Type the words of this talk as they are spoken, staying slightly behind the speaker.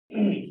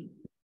Okay,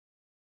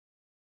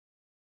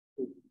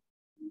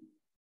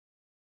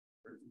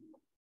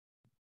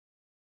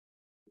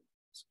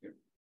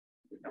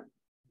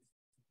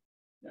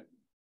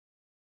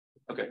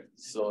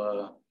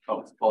 so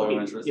follow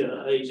your interest.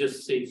 Yeah, I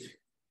just say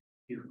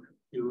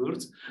few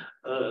words.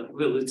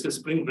 Well, it's a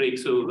spring break,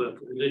 so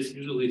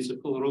usually it's a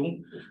full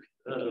room.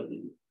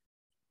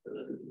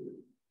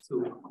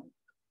 So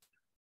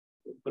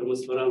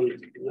Parameswaran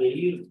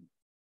Nair,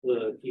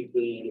 he's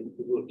been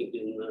working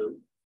in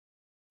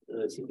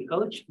City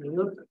College, New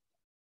York.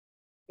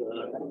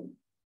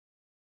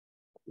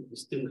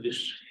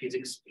 Distinguished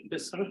physics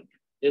professor,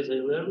 as I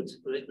learned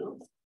right now.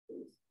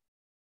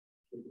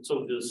 It's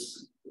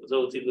obvious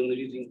without even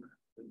reading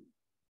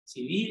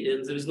CV,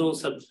 and there is no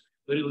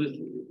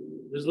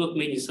there's not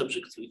many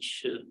subjects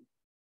which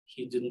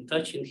he didn't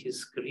touch in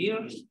his career.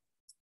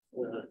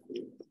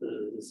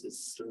 This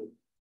is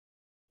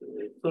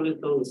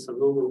Topological,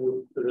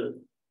 anomalous,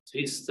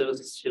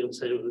 twisters,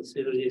 Chern-Simons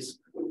series,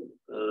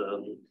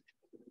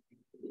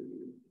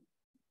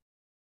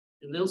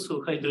 and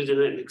also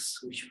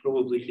hydrodynamics, which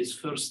probably his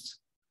first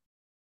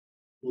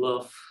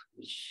love,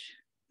 which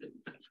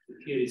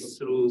carries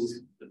through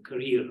the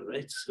career,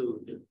 right? So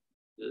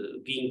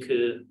being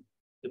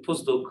a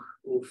postdoc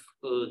of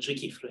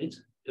Jakif, right?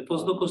 A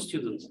postdoc or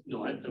student?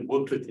 No, I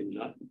worked with him,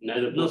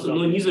 neither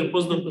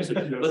postdoc,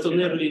 but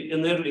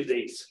in early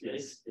days.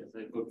 Yes, yes,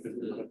 I worked with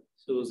him.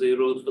 So they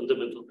wrote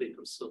fundamental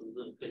papers on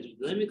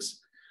hydrodynamics,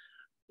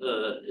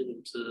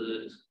 and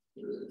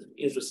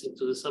interesting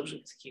to the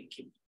subject, keep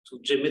to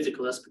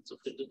geometrical aspects of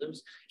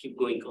hydrodynamics, keep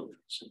going on.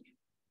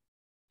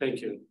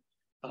 Thank you.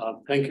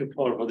 Thank you,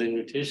 Paul, for the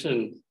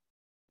invitation.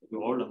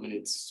 You all, I mean,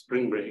 it's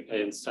spring break, I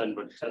understand,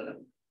 but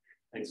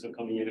thanks for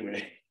coming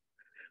anyway.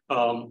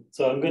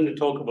 So I'm going to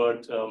talk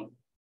about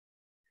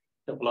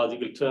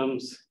topological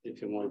terms,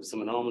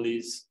 diffeomorphism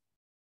anomalies,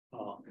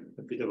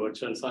 a bit about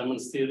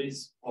Chern-Simons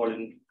theories, all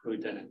in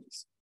fluid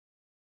dynamics.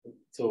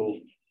 So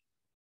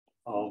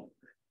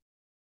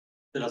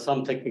there are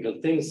some technical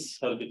things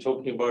I'll be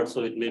talking about,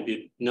 so it may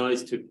be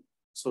nice to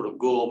sort of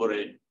go over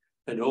an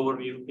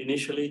overview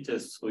initially,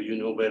 just so you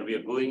know where we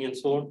are going and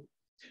so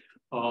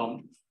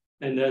on.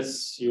 And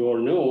as you all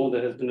know,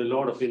 there has been a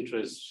lot of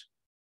interest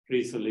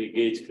recently,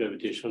 gauge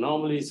gravitational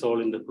anomalies,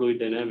 all in the fluid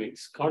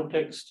dynamics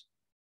context.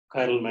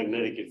 Chiral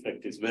magnetic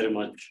effect has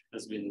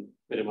been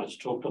very much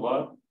talked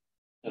about.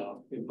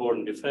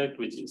 Important effect,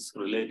 which is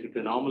related to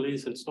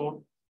anomalies and so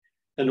on.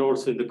 And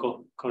also in the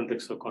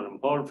context of quantum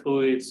Hall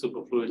fluids,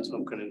 superfluids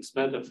from condensed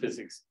matter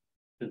physics,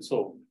 and so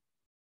on.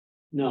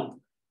 Now,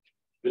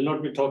 we'll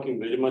not be talking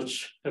very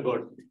much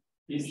about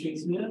these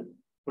things here,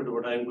 but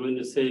what I'm going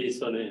to say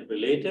is on a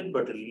related,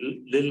 but a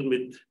little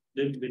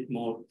bit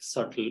more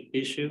subtle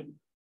issue.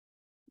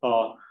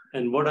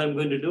 And what I'm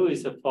going to do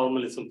is a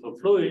formalism for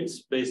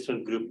fluids based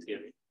on group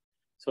theory.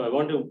 So I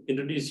want to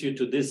introduce you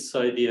to this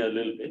idea a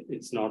little bit.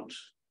 It's not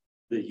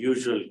the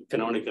usual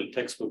canonical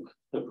textbook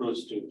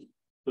approach to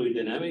fluid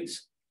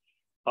dynamics.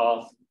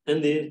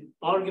 And the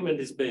argument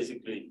is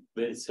basically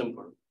very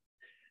simple.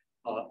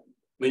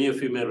 Many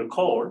of you may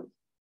recall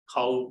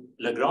how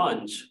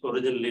Lagrange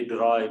originally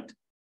derived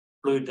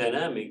fluid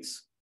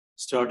dynamics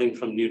starting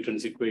from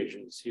Newton's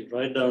equations. You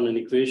write down an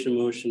equation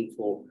motion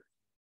for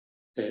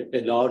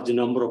a large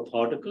number of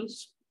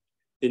particles.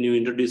 Then you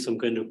introduce some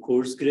kind of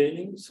coarse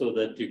graining so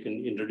that you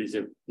can introduce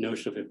a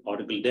notion of a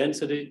particle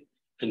density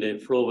and a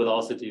flow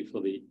velocity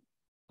for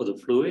the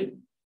fluid.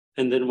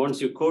 And then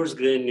once you coarse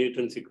grain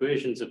Newton's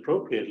equations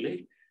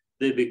appropriately,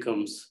 they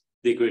becomes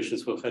the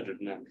equations for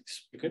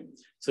hydrodynamics. Okay.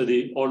 So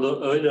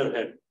although Euler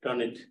had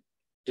done it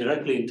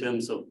directly in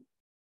terms of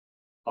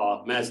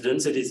mass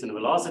densities and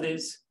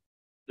velocities,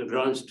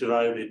 Lagrange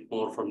derived it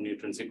more from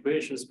Newton's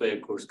equations by a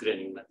coarse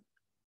graining method.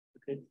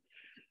 Okay.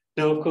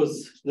 Now, of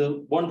course,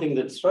 the one thing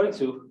that strikes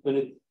you when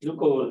you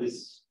look over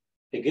this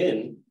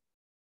again,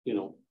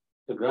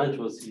 Lagrange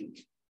was in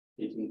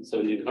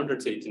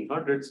 1700s,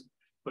 1800s,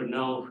 but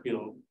now,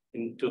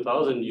 in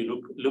 2000,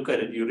 you look at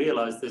it, you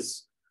realize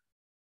there's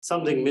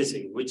something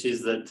missing, which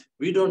is that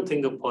we don't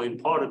think of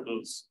point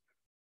particles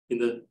in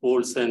the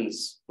old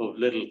sense of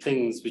little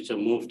things which are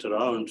moved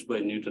around by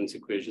Newton's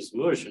equations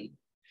motion.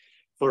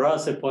 For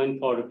us, a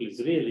point particle is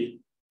really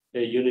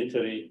a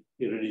unitary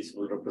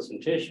irreducible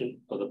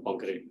representation of the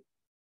Poincare.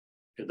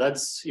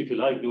 That's, if you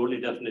like, the only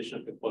definition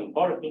of a point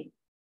particle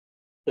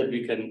that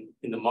we can,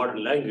 in the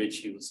modern language,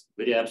 use.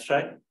 Very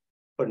abstract,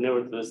 but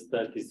nevertheless,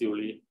 that is the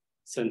only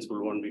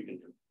sensible one we can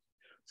do.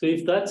 So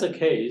if that's the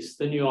case,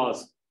 then you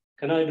ask,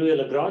 can I do a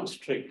Lagrange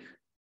trick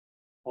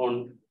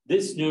on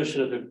this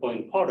notion of a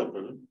point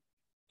particle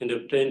and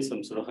obtain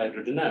some sort of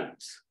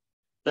hydrodynamics?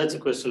 That's a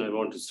question I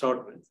want to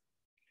start with.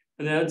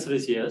 And the answer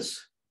is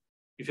yes.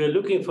 If you're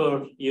looking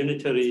for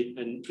unitary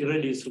and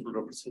irreducible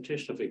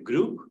representation of a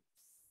group,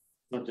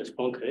 not just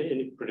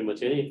Poincare, pretty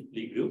much any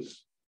Lie group,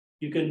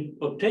 you can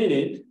obtain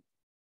it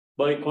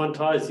by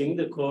quantizing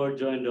the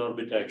co-adjoint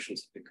orbit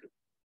actions of the group.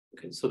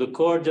 Okay, so the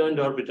co-adjoint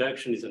orbit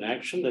action is an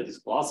action that is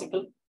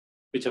classical,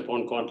 which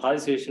upon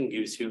quantization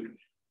gives you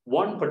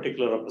one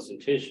particular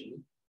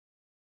representation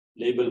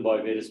labeled by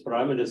various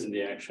parameters in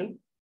the action,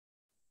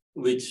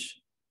 which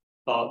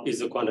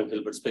is a quantum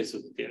Hilbert space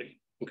of the theory.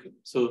 Okay,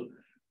 so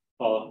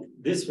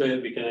this way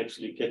we can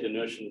actually get a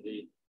notion of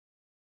the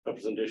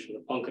representation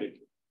of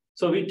concretely.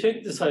 So we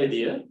take this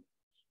idea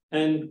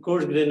and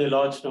coordinate a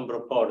large number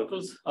of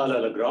particles a la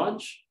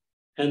Lagrange,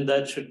 and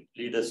that should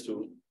lead us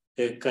to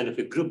a kind of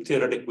a group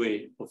theoretic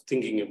way of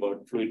thinking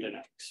about fluid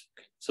dynamics.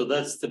 Okay. So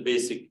that's the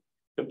basic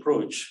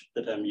approach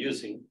that I'm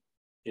using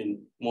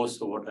in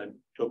most of what I'm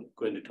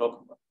going to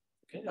talk about.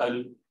 Okay,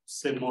 I'll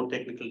say more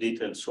technical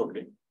details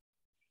shortly.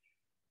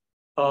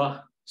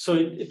 So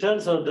it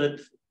turns out that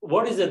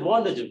what is the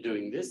advantage of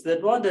doing this? The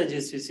advantage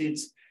is, you see,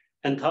 it's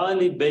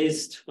entirely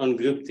based on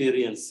group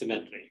theory and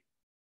symmetry.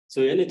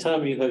 So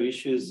anytime you have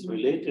issues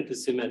related to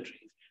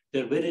symmetry,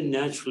 they're very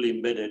naturally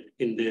embedded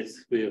in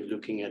this way of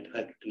looking at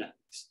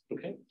hydrodynamics.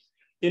 Okay.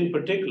 In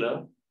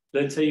particular,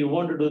 let's say you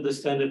want to do the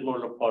standard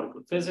model of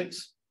particle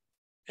physics,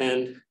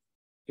 and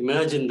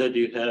imagine that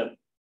you have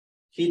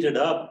heated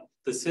up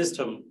the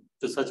system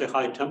to such a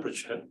high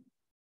temperature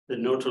that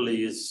not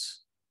only is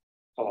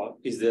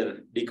there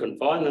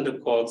deconfinement of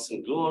quarks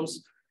and gluons,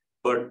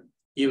 but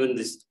even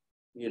this,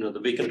 the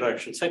weak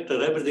interaction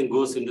sector, everything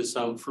goes into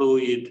some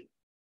fluid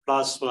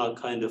plasma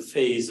kind of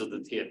phase of the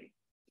theory.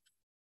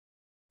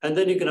 And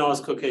then you can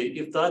ask, okay,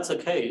 if that's the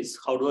case,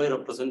 how do I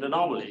represent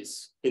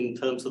anomalies in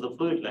terms of the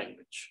fluid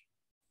language?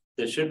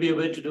 There should be a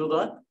way to do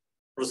that,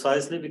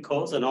 precisely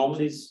because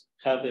anomalies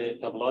have a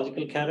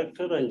topological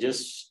character, and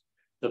just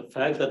the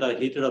fact that I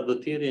heated up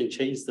the theory and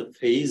changed the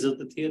phase of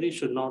the theory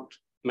should not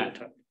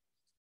matter.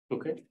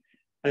 Okay.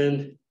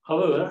 And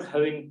however,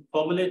 having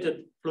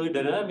formulated fluid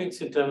dynamics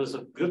in terms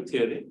of group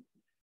theory,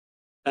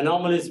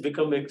 anomalies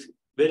become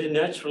very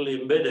naturally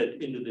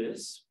embedded into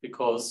this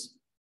because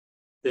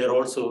they're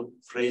also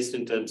phrased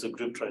in terms of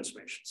group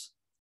transformations.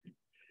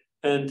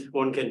 And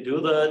one can do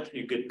that.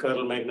 You get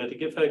chiral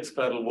magnetic effects,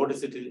 chiral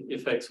vorticity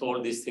effects,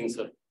 all these things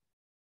are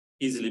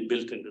easily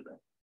built into that.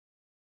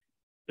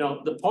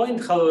 Now, the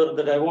point, however,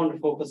 that I want to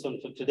focus on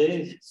for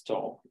today's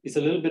talk is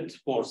a little bit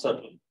more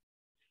subtle.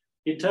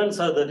 It turns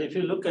out that if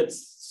you look at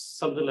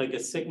something like a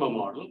sigma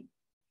model,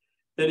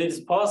 then it's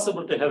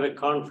possible to have a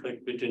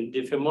conflict between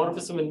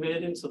diffeomorphism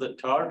invariance of the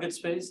target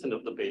space and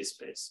of the base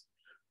space.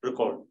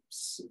 Recall,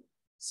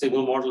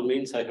 sigma model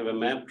means I have a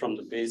map from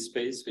the base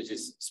space, which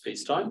is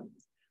space-time,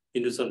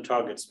 into some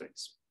target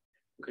space.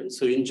 Okay,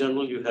 so in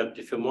general, you have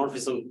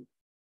diffeomorphism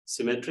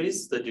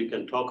symmetries that you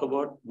can talk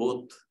about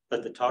both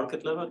at the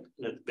target level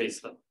and at the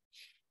base level.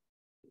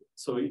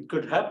 So it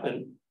could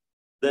happen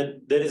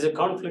that there is a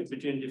conflict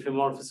between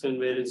diffeomorphism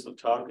invariance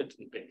of target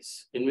and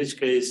base, in which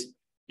case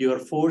you are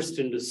forced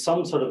into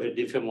some sort of a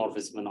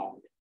diffeomorphism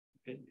anomaly.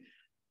 Okay?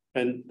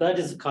 And that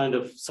is the kind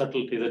of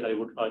subtlety that I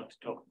would like to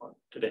talk about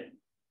today.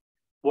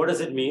 What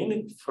does it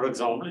mean? For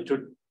example, it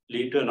would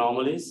lead to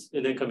anomalies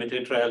in a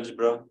commutator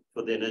algebra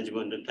for the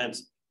energy-abundant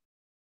tensor.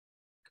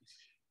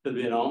 There'll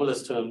be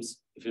anomalous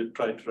terms if you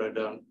try to write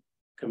down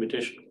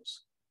commutation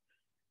rules.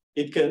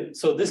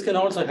 So this can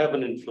also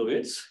happen in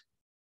fluids.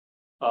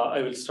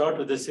 I will start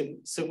with this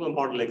sigma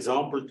model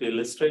example to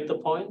illustrate the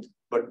point,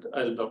 but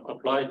I'll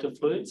apply it to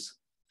fluids.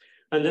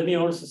 And let me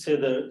also say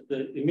that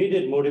the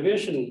immediate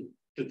motivation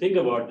to think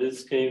about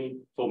this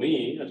came, for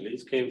me at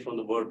least, came from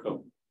the work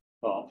of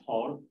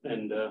Paul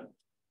and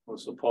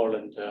also Paul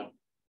and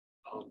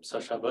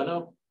Sasha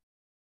Bano.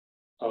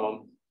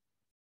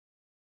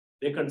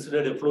 They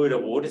considered a fluid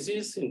of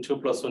vortices in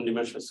 2+1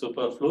 dimensional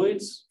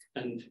superfluids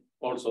and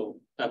also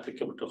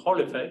applicable to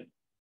Hall effect.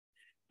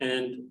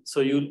 And so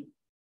you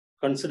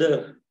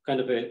consider kind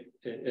of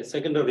a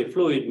secondary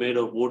fluid made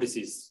of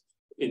vortices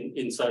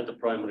inside the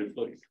primary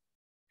fluid.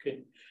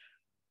 Okay.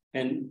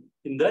 And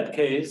in that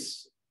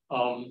case,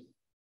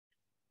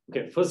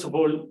 okay, first of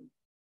all,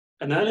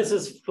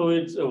 analysis of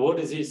fluids of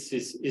vortices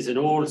is an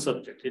old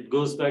subject. It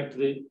goes back to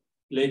the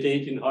late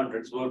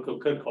 1800s work of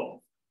Kirchhoff.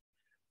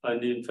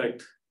 And in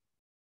fact,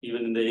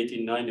 even in the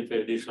 1895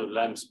 edition of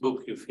Lamb's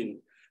book, you've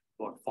seen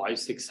about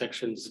 5-6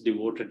 sections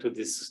devoted to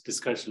this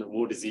discussion of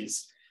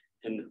vortices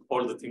and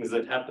all the things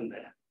that happen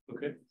there,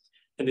 okay?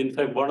 And in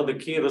fact, one of the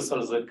key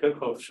results that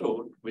Kirchhoff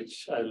showed,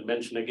 which I'll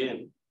mention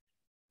again,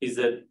 is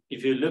that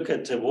if you look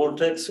at a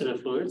vortex in a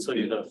fluid, so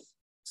you have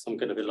some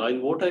kind of a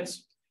line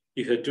vortex,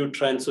 you have two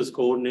transverse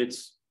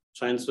coordinates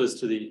transverse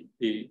to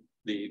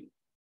the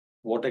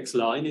vortex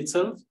line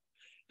itself,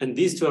 and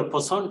these two are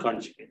Poisson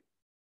conjugate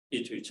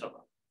to each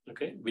other,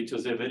 okay? Which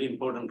was a very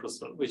important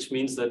result, which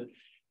means that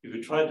if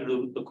you try to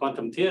do the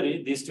quantum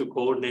theory, these two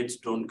coordinates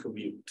don't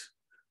commute,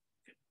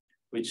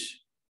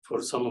 which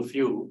for some of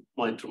you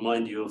might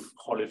remind you of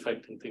Hall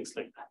effect and things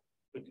like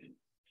that. Okay.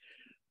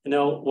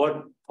 Now,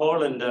 what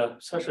Paul and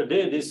Sasha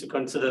did is to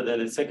consider that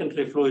a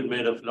secondary fluid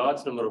made of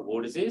large number of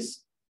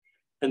vortices,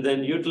 and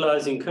then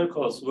utilizing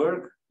Kirchhoff's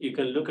work, you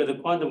can look at the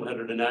quantum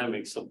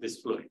hydrodynamics of this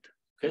fluid.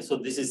 Okay, so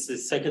this is the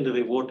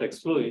secondary vortex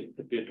fluid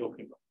that we are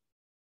talking about.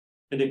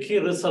 And the key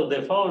result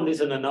they found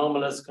is an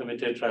anomalous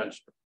commutator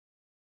algebra.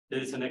 There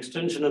is an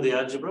extension of the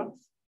algebra,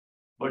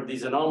 but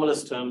these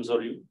anomalous terms,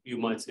 or you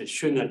might say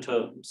Schwinger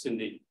terms in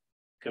the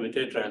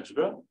commutator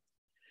algebra,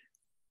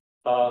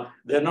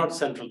 They're not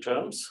central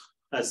terms,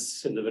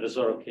 as in the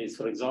Parameswaran case,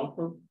 for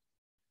example.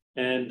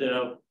 And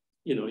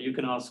you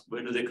can ask,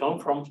 where do they come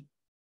from,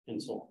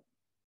 and so on.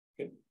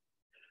 Okay.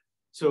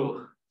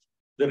 So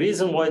the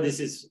reason why this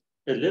is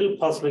a little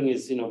puzzling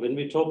is, when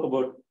we talk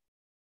about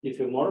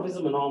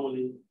diffeomorphism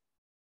anomaly,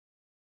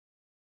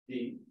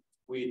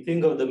 we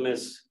think of them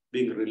as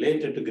being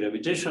related to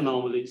gravitation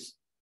anomalies.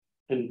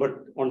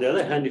 But on the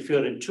other hand, if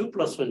you're in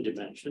 2+1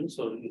 dimensions,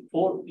 or in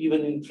 4,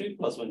 even in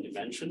 3+1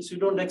 dimensions, you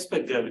don't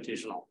expect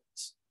gravitation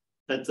anomalies.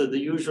 That's the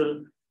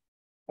usual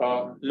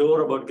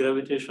lore about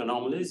gravitation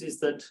anomalies is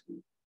that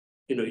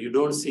you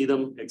don't see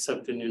them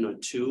except in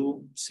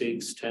 2,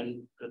 6,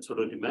 10, that sort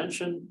of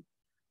dimension.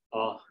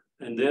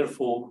 And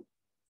therefore,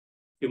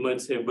 you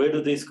might say, where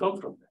do these come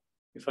from?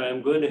 If I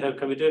am going to have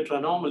commutator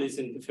anomalies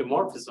in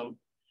diffeomorphism,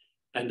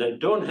 and I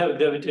don't have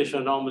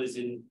gravitation anomalies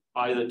in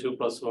either 2+1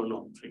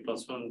 or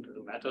 3+1,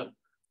 doesn't matter,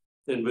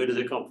 then where do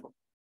they come from?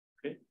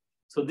 Okay.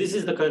 So this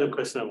is the kind of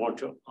question I want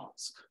to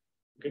ask.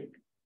 Okay.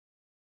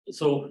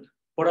 So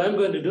what I'm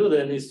going to do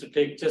then is to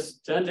take just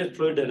standard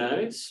fluid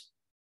dynamics.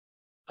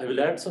 I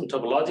will add some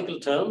topological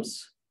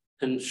terms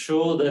and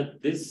show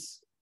that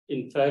this,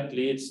 in fact,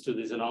 leads to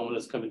this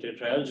anomalous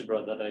commutator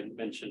algebra that I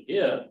mentioned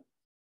here.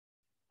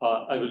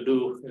 I will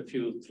do a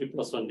few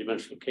 3+1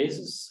 dimensional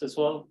cases as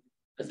well,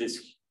 at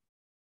least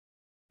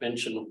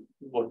mention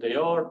what they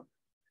are.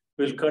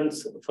 We'll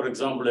consider, for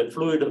example, a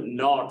fluid of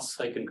knots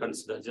I can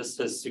consider, just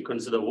as you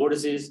consider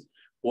vortices.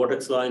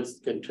 Vortex lines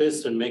can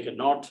twist and make a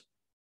knot.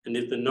 And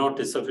if the knot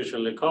is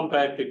sufficiently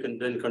compact, you can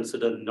then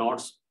consider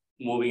knots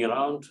moving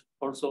around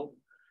also.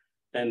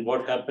 And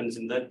what happens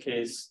in that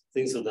case,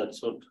 things of that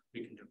sort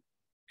we can do.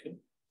 Okay.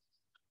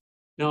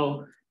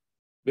 Now,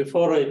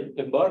 before I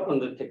embark on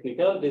the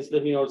technicalities,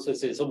 let me also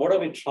say, so what are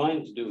we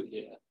trying to do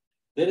here?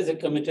 There is a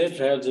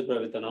commutator algebra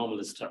with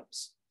anomalous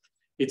terms.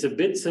 It's a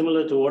bit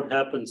similar to what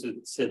happens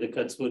with, say, the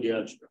Kac-Moody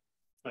algebra,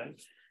 right?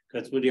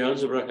 Kac-Moody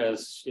algebra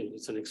has,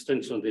 it's an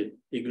extension of the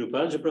E-group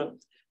algebra.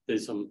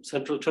 There's some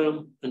central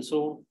term and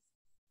so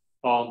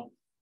on.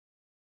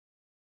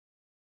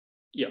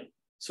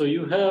 So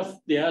you have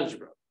the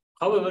algebra.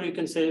 However, you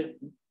can say,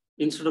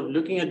 instead of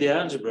looking at the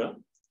algebra,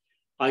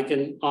 I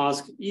can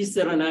ask, is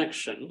there an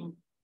action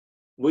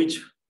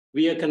which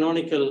via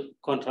canonical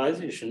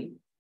quantization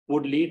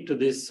would lead to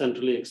these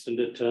centrally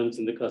extended terms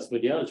in the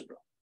Kac-Moody algebra?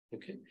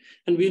 Okay,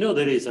 and we know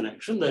there is an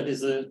action, that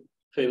is a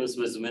famous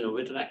Wiegmann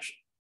action.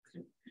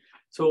 Okay.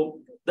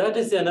 So that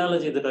is the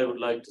analogy that I would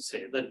like to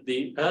say, that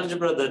the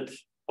algebra that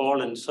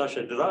Paul and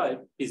Sasha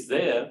derived is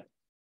there,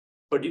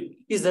 but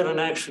is there an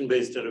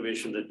action-based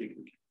derivation that we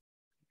can get?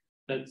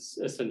 That's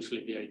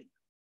essentially the idea.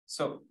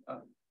 So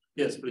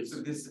yes, please.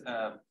 So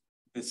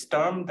this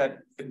term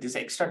this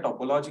extra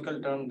topological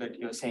term that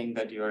you're saying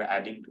that you're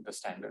adding to the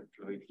standard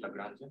fluid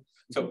Lagrangian.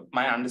 So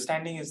my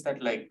understanding is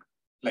that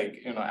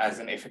as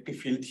an effective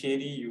field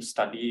theory, you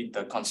study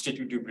the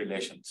constitutive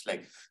relations,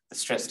 like the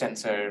stress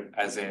tensor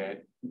as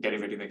a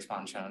derivative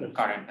expansion,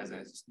 current as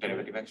a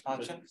derivative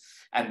expansion.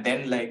 And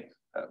then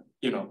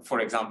for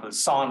example,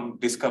 Son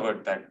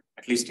discovered that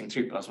at least in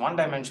 3+1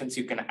 dimensions,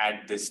 you can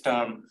add this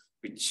term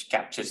which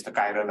captures the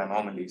chiral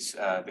anomalies,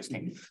 this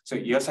thing. So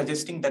you're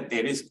suggesting that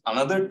there is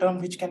another term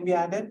which can be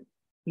added?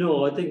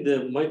 No, I think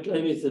my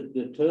claim is that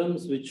the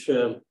terms which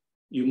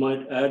you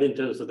might add in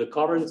terms of the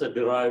currents are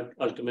derived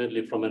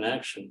ultimately from an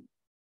action,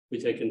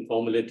 which I can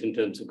formulate in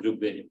terms of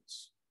group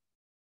variables.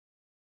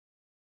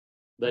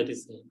 That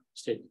is the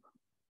statement.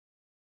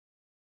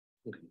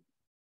 Okay.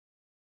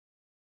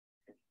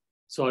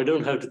 So I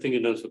don't have to think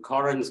in terms of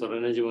currents or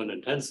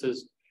energy-dependent tensors.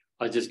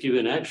 I just give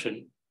an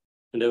action,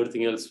 and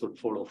everything else would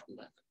follow from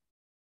that.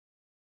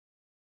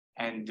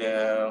 And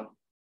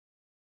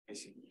I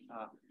see.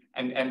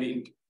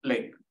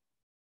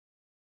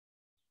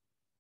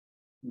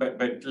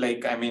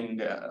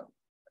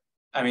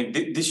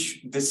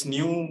 This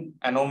new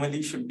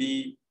anomaly should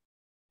be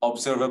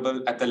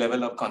observable at the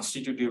level of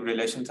constitutive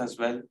relations as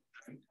well.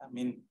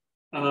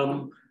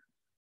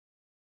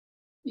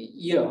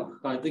 Yeah,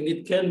 I think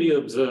it can be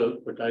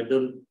observed, but I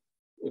don't.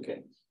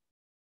 Okay,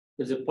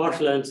 there's a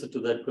partial answer to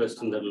that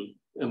question that will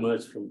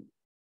emerge from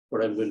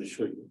what I'm going to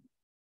show you.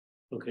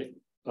 Okay,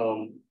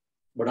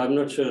 but I'm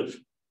not sure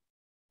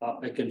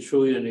I can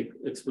show you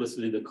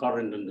explicitly the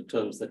current and the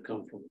terms that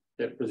come from it.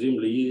 There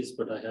presumably is,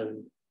 but I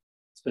haven't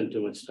spent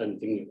too much time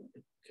thinking about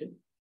it. Okay,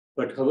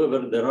 but however,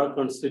 there are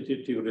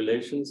constitutive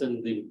relations,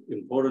 and the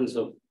importance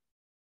of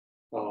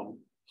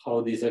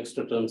how these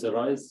extra terms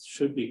arise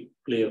should be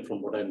clear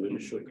from what I'm going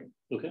to show you.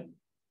 Okay,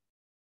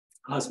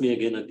 ask me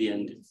again at the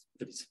end.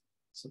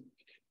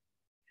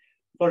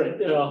 All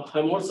right,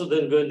 I'm also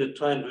then going to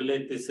try and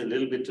relate this a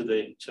little bit to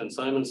the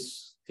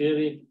Chern-Simons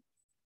theory,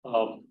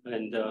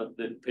 and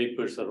the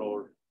papers are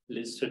all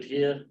listed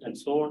here and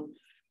so on.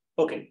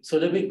 Okay, so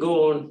let me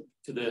go on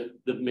to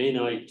the main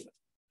idea.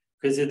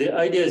 Because the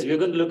idea is we're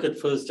going to look at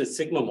first a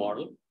sigma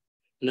model,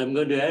 and I'm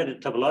going to add a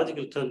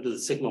topological term to the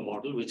sigma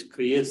model, which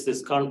creates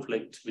this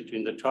conflict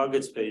between the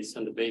target space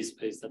and the base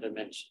space that I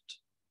mentioned.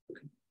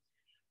 Okay.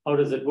 How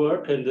does it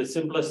work? And the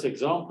simplest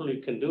example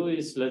you can do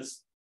is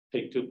let's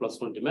take 2 +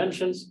 1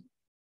 dimensions.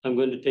 I'm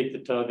going to take the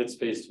target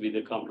space to be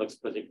the complex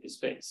projective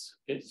space.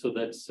 Okay, so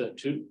that's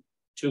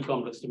two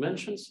complex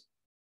dimensions.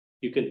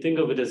 You can think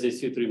of it as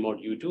SU3 mod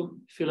U2,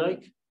 if you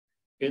like.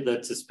 Okay,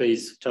 that's a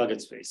space,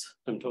 target space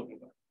I'm talking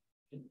about.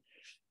 Okay.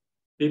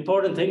 The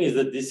important thing is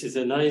that this is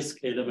a nice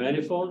scalar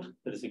manifold.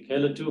 There is a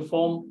scalar 2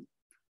 form,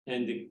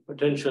 and the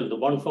potential, the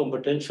 1 form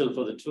potential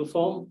for the 2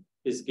 form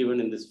is given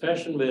in this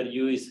fashion, where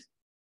U is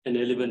an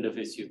element of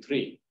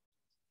SU3.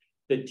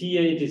 The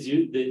T8 is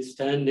the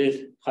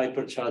standard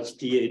hypercharged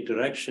T8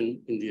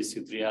 direction in the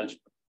SU3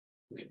 algebra.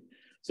 Okay.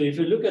 So if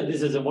you look at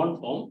this as a 1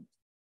 form,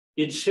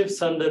 it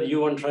shifts under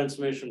U1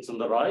 transformations on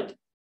the right.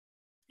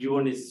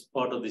 U1 is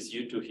part of this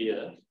U2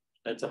 here.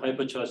 That's a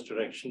hypercharged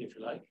direction, if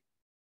you like.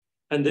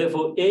 And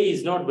therefore, A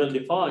is not well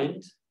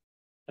defined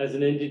as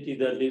an entity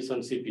that lives on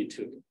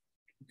CP2,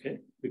 okay,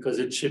 because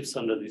it shifts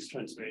under these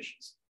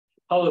transformations.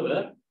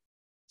 However,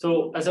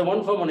 so as a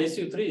 1 form on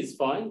SU3 is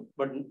fine,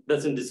 but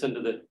doesn't descend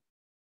to the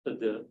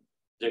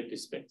projective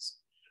space.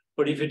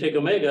 But if you take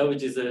omega,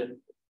 which is a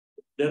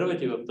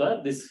derivative of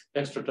that, this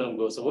extra term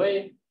goes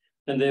away,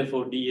 and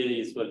therefore dA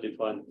is well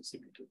defined for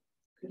CP2.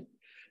 Okay.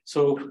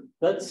 So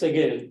that's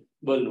again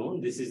well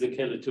known. This is the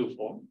scalar 2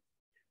 form.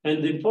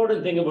 And the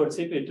important thing about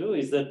CP2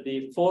 is that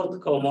the 4th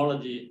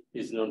cohomology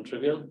is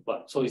non-trivial,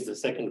 but so is the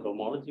 2nd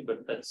cohomology,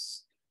 but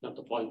that's not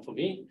the point for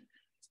me.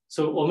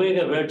 So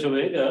omega wedge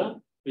omega,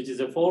 which is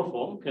a 4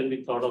 form, can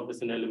be thought of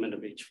as an element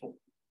of H4.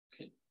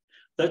 Okay.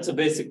 That's a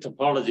basic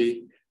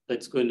topology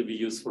that's going to be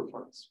useful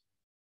for us.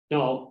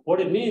 Now,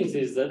 what it means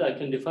is that I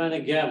can define a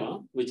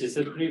gamma, which is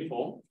a 3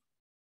 form,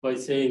 by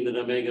saying that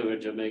omega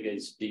wedge omega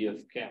is D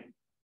of gamma.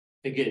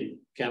 Again,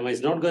 gamma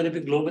is not going to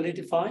be globally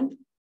defined,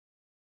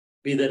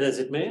 be that as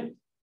it may.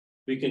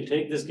 We can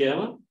take this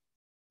gamma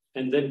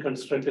and then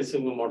construct a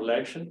sigma model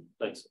action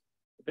like so.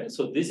 Okay,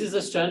 so this is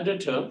a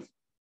standard term,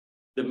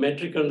 the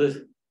metric on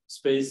the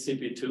space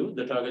CP2,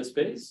 the target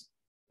space,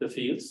 the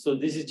fields. So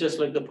this is just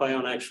like the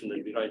pion action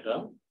that we write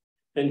down.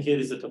 And here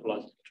is the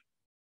topological.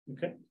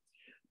 Okay.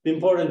 The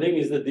important thing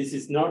is that this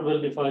is not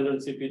well defined on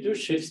CP2,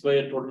 shifts by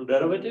a total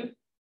derivative,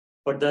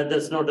 but that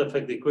does not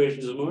affect the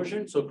equations of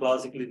motion. So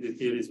classically, the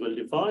theory is well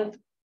defined.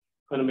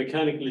 And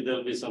mechanically,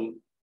 there'll be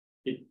some,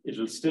 it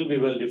will still be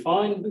well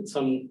defined with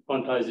some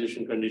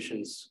quantization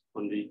conditions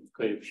on the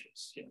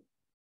coefficients. Yeah.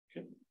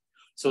 Okay.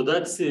 So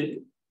that's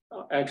the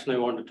action I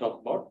want to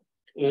talk about.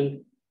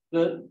 And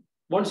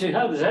once you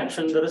have this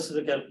action, the rest of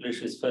the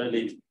calculation is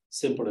fairly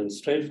simple and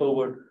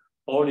straightforward.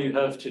 All you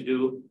have to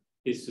do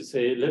is to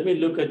say, let me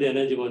look at the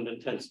energy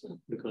moment tensor,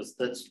 because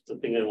that's the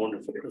thing I want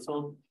to focus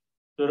on.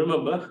 So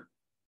remember,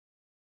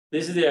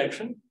 this is the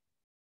action.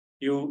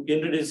 You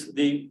introduce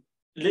the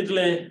little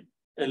a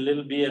and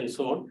little b and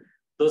so on.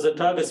 Those are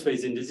target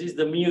space indices.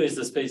 The mu is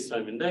the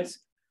space-time index.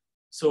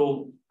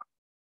 So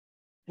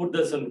put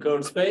this in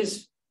curved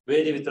space,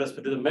 vary with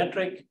respect to the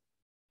metric.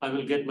 I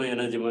will get my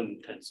energy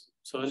moment tensor.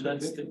 So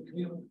that's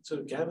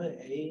so gamma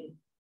A,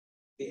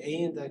 the A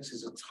index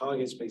is a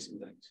target space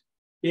index.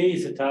 A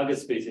is a target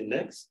space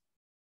index.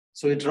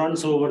 So it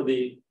runs over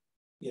the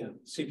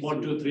CP2.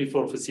 1, 2, 3,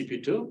 4 for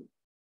CP2.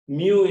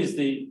 Mu is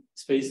the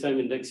space-time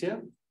index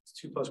here. It's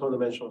 2 + 1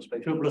 dimensional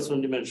space. 2 +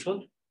 1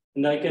 dimensional.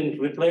 And I can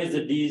replace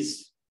the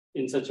D's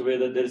in such a way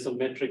that there is a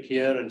metric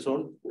here and so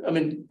on. I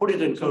mean, put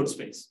it in curved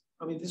space.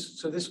 I mean,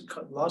 this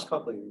last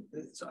coupling,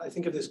 I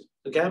think of this,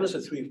 the gamma is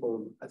a 3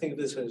 form. I think of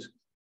this as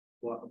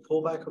what, a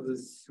pullback of the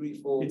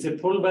 3 form. It's a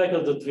pullback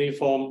of the 3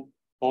 form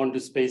onto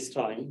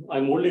space-time.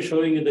 I'm only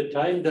showing you the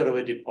time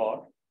derivative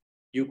part.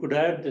 You could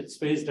add the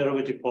space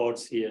derivative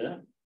parts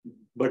here,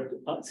 but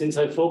since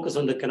I focus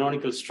on the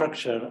canonical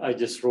structure, I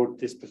just wrote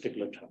this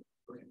particular term.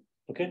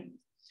 Okay.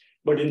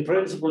 But in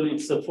principle,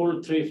 it's the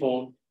full 3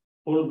 form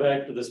pulled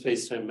back to the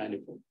space-time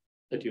manifold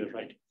that you're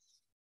writing.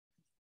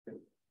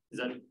 Is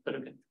that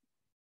okay?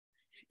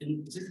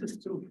 And this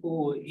is true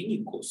for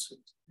any coset.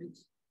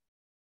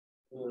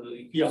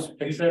 Yeah,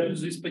 exactly.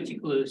 Use this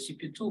particular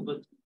CP2,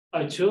 but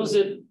I chose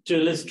it to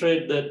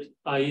illustrate that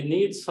I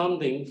need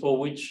something for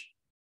which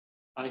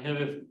I have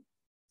a,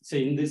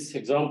 say in this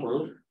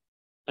example,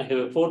 I have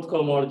a 4th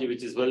cohomology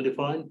which is well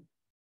defined,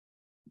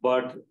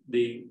 but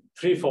the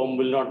 3 form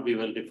will not be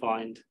well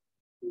defined,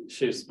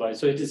 shifts by.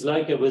 So it is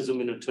like a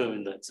Weisel term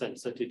in that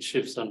sense that it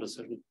shifts under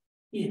certain.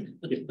 Yeah,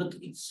 but it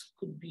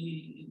could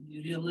be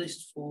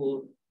realized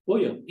for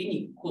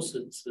any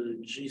coset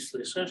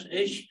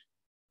G/H.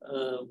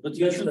 But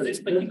Yes, this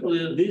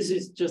particular this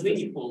is just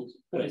manifold.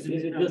 This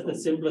is just the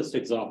simplest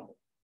example.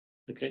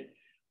 Okay,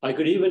 I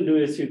could even do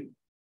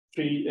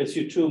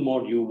SU2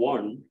 mod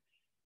U1,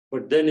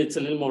 but then it's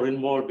a little more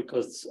involved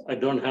because I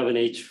don't have an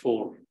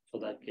H4 for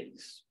that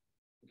case.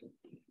 Okay.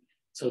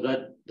 So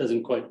that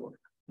doesn't quite work.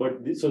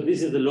 But so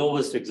this is the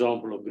lowest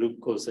example of group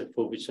coset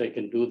for which I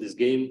can do this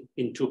game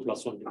in 2 +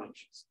 1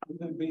 dimensions.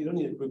 But you don't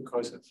need a group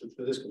coset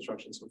for this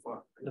construction so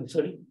far. I'm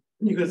sorry?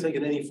 You could have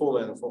taken any 4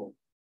 manifold.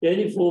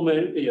 Any 4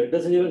 manifold, it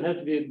doesn't even have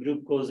to be a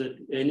group coset,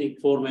 any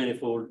 4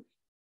 manifold.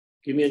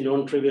 Give me a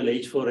non-trivial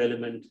H4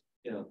 element.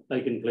 Yeah,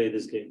 I can play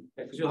this game.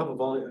 because you'll have a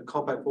volume, a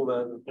compact 4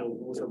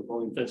 manifold, also have a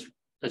volume. That's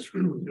That's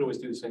true. You can always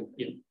do the same.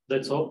 Yeah,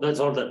 that's all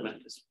that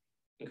matters.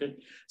 Okay.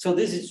 So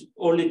this is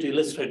only to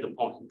illustrate the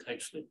point,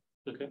 actually.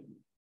 Okay.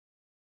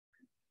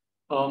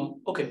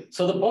 Okay,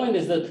 so the point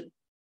is that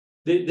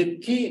the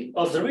key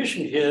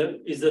observation here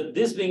is that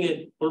this being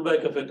a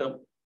pullback effect of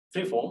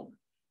freeform,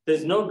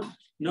 there's no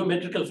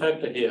metrical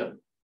factor here,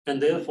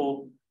 and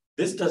therefore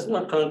this does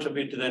not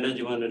contribute to the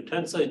energy one in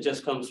tensor, it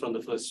just comes from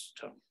the first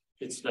term.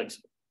 It's like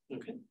so,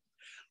 okay,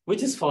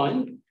 which is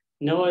fine.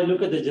 Now I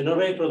look at the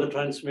generator of the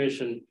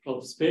transformation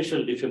of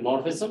spatial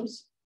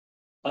diffeomorphisms.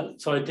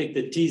 So I take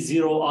the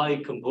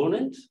T0I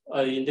component,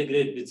 I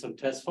integrate with some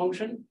test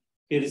function.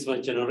 Here is my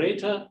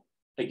generator.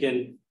 I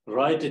can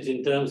write it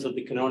in terms of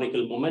the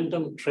canonical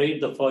momentum,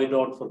 trade the phi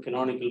dot for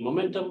canonical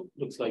momentum,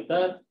 looks like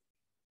that.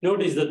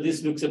 Notice that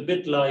this looks a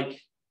bit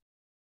like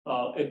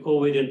a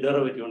covariant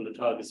derivative on the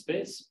target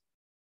space.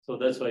 So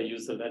that's why I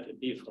use the letter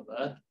D for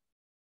that.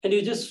 And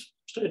you just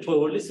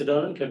straightforwardly sit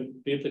down and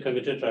compute the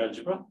commutator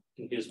algebra,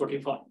 and here's what you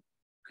find,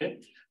 okay?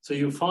 So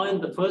you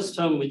find the first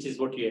term, which is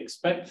what you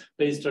expect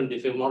based on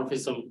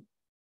diffeomorphism,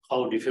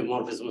 how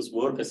diffeomorphisms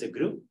work as a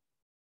group.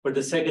 But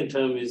the second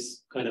term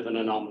is kind of an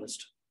anomalous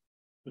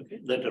term, okay,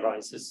 that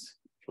arises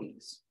from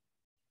this.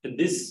 And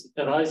this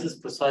arises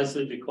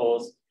precisely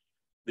because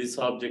this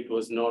object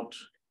was not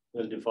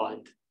well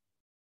defined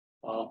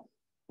on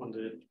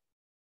the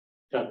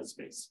target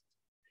space.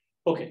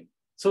 Okay,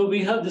 so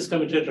we have this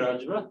commutator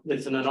algebra,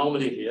 there's an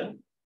anomaly here.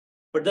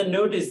 But then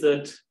notice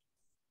that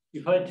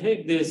if I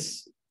take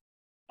this,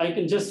 I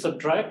can just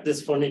subtract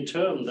this funny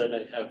term that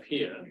I have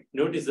here.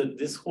 Notice that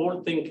this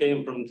whole thing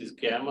came from this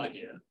gamma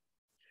here.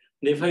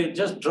 And if I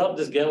just drop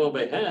this gamma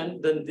by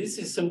hand, then this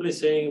is simply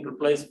saying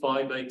replace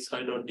phi by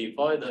xi dot d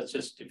phi, that's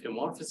just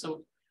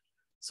diffeomorphism.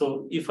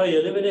 So if I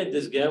eliminate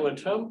this gamma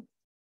term,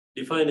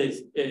 define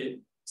a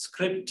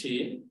script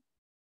t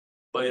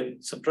by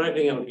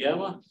subtracting out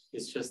gamma,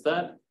 it's just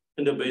that,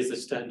 and obey the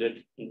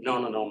standard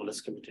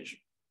non-anomalous commutation,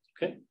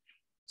 okay?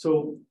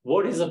 So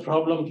what is the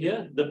problem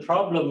here? The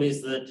problem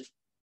is that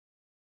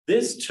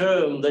this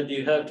term that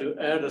you have to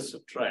add or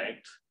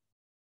subtract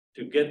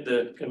to get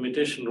the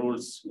commutation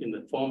rules in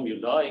the form you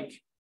like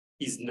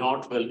is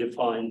not well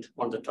defined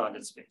on the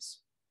target space.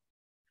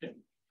 Okay.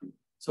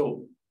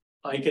 So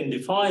I can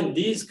define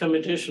these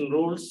commutation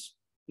rules,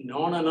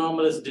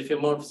 non-anomalous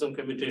diffeomorphism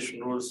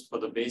commutation rules for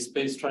the base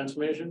space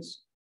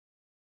transformations,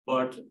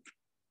 but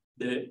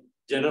the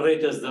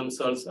generators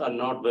themselves are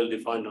not well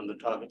defined on the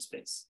target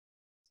space.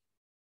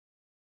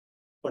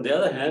 On the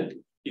other hand,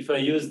 if I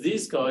use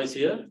these guys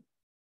here,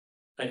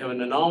 I have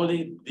an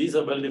anomaly. These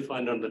are well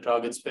defined on the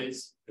target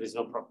space. There is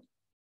no problem.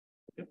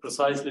 Okay?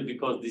 Precisely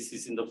because this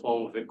is in the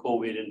form of a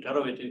covariant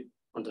derivative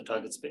on the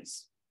target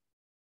space.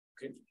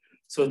 Okay.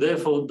 So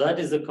therefore, that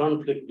is the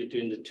conflict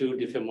between the two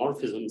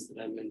diffeomorphisms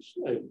that I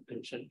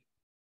mentioned.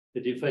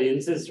 That if I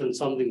insist on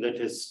something that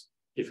has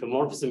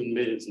diffeomorphism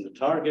invariance in the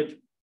target,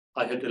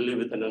 I have to live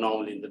with an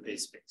anomaly in the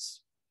base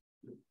space.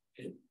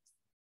 Okay.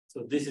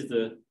 So this is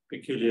the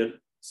peculiar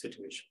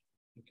situation.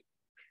 Okay.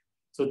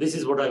 So this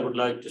is what I would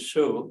like to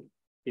show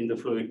in the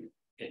fluid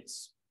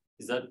case.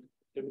 Is that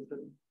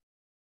everything?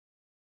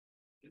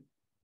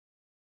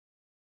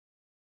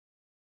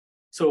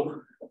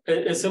 So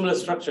a similar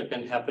structure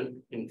can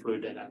happen in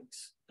fluid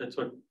dynamics. That's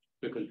what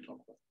we're going to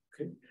talk about.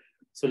 Okay.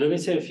 So let me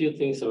say a few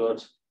things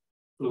about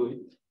fluid,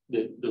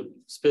 the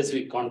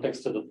specific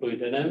context of the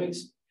fluid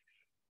dynamics.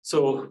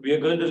 So we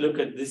are going to look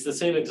at this, the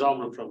same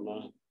example from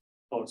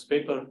Paul's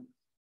paper.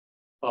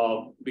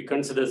 We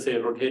consider, say,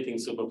 rotating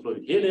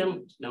superfluid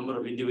helium, number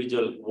of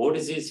individual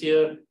vortices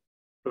here,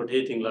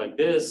 rotating like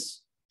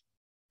this.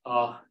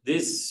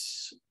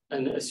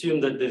 And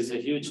assume that there's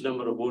a huge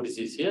number of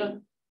vortices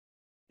here.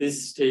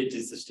 This state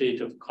is the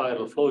state of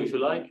chiral flow, if you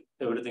like.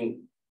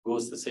 Everything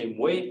goes the same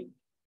way.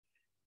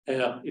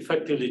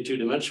 Effectively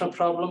two-dimensional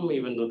problem,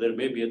 even though there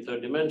may be a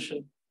third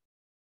dimension.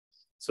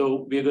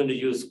 So we're going to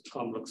use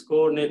complex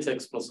coordinates,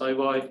 x plus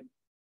iy,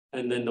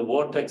 and then the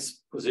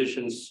vortex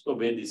positions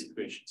obey these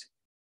equations.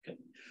 Okay.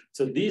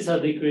 So these are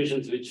the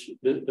equations which,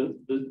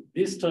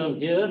 this term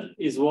here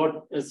is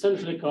what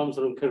essentially comes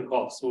from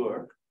Kirchhoff's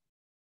work.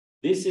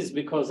 This is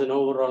because an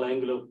overall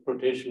angle of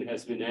rotation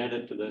has been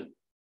added to the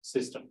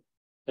system.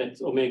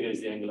 That's omega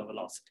is the angular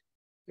velocity.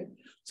 Okay.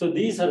 So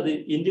these are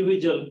the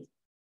individual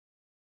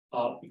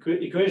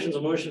equations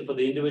of motion for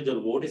the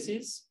individual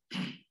vortices.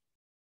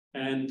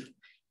 And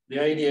the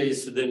idea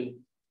is to then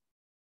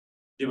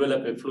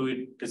develop a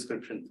fluid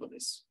description for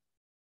this.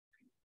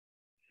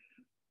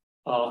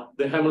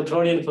 The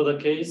Hamiltonian for the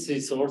case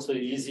is also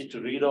easy to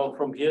read off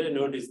from here.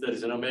 Notice there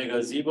is an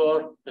omega z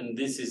bar, and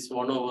this is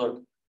 1 over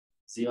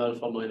z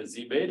alpha minus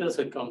z beta,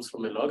 so it comes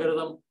from a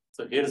logarithm.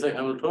 So here's a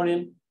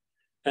Hamiltonian,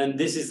 and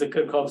this is the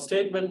Kirchhoff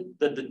statement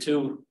that the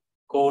two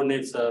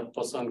coordinates are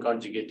Poisson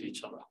conjugate to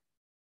each other.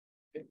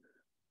 Okay.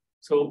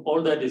 So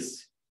all that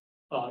is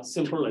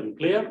simple and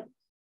clear.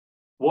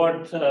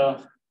 What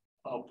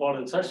Paul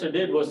and Sasha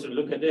did was to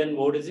look at n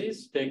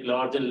vortices, take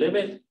large and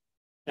limit,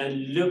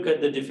 and look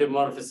at the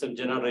diffeomorphism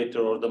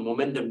generator or the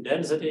momentum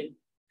density,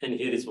 and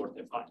here is what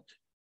they find.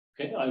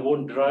 Okay, I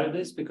won't derive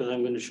this because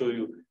I'm going to show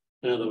you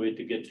another way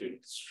to get to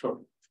it. Sure.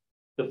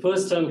 The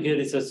first term here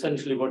is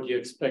essentially what you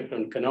expect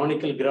on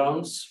canonical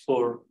grounds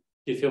for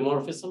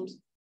diffeomorphisms,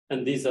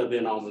 and these are the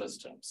anomalous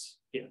terms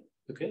here.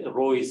 Okay,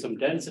 rho is some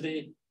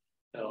density,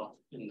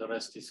 and the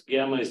rest is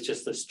gamma is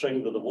just the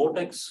strength of the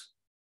vortex.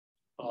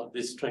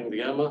 This strength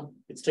gamma,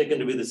 it's taken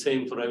to be the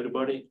same for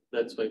everybody.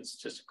 That's why it's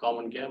just a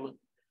common gamma.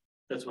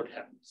 That's what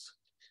happens.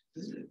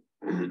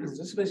 This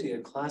is basically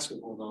a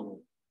classical anomaly.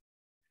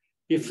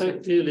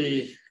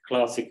 Effectively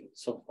classical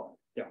so far.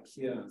 Yeah.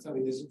 Yeah. I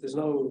mean, there's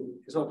no,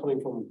 it's not coming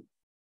from.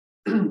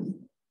 I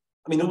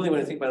mean, normally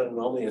when I think about an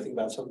anomaly, I think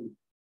about some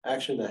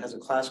action that has a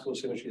classical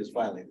symmetry that's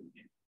violated.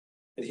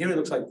 And here it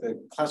looks like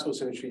the classical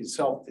symmetry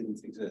itself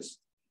didn't exist.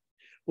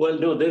 Well,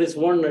 no, there is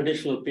one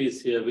additional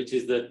piece here, which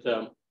is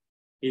that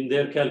in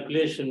their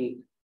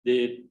calculation,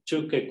 they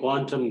took a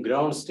quantum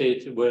ground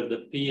state where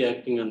the P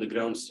acting on the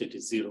ground state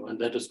is 0, and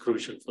that was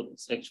crucial for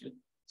this actually.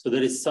 So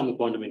there is some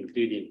quantum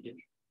ingredient here.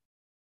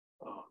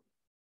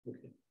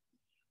 Okay.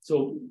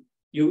 So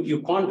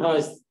you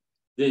quantize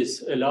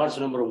this a large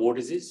number of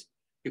vortices,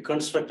 you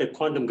construct a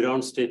quantum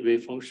ground state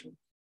wave function,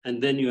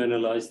 and then you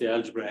analyze the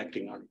algebra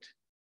acting on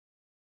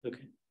it.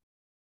 Okay.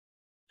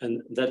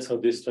 And that's how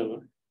this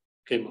term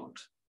came out.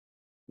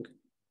 Okay.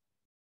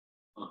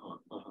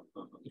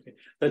 Okay.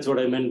 That's what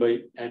I meant by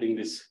adding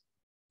this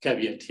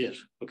caveat here.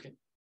 Okay.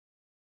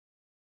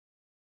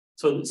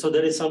 So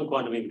there is some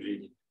quantum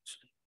ingredient.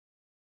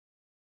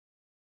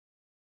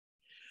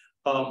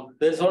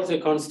 There's also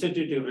a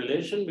constitutive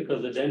relation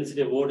because the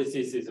density of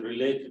vortices is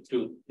related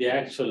to the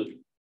actual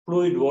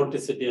fluid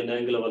vorticity and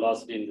angular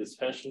velocity in this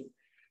fashion.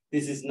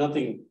 This is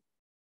nothing,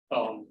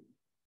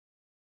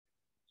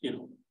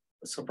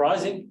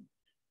 surprising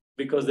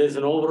because there's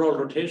an overall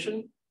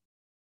rotation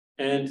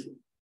and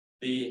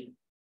the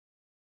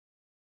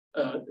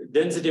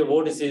density of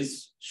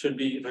vortices should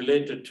be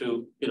related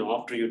to,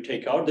 after you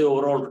take out the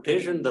overall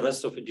rotation, the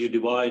rest of it you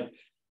divide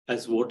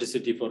as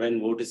vorticity for n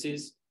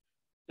vortices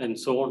and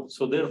so on.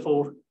 So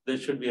therefore, there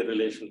should be a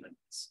relation like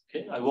this.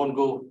 Okay, I won't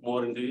go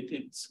more into it.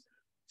 It's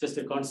just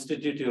a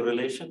constitutive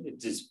relation.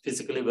 It is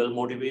physically well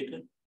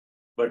motivated,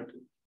 but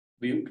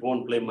it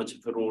won't play much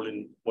of a role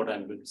in what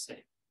I'm going to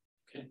say.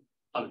 Okay,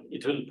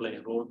 it will play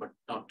a role, but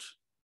not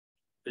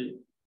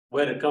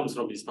where it comes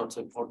from is not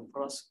so important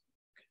for us.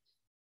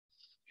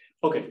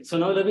 Okay, so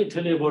now let me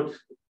tell you about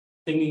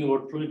thinking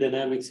about fluid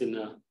dynamics in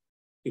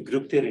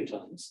group theory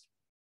terms.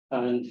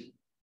 And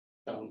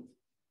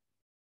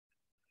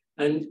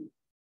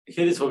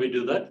here is how we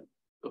do that.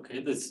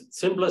 Okay, the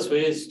simplest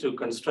way is to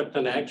construct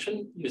an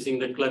action using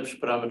the Clebsch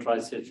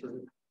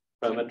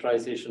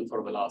parametrization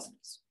for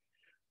velocities.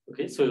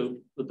 Okay, so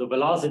with the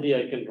velocity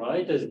I can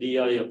write as di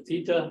of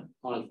theta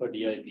alpha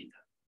di beta.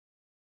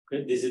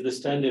 Okay, this is the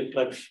standard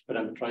Clebsch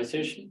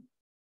parametrization.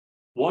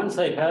 Once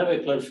I have a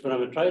Clebsch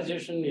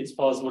parametrization, it's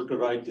possible to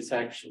write this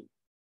action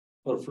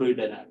for fluid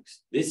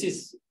dynamics. This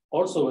is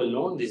also well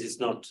known. This is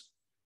not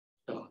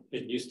a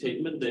new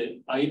statement.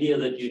 The idea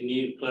that you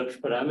need Clebsch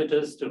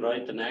parameters to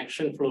write an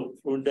action for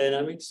fluid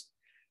dynamics,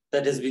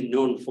 that has been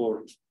known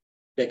for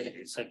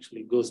decades.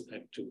 Actually goes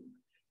back to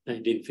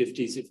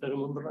 1950s, if I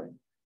remember right.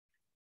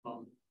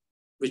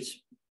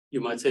 Which you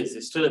might say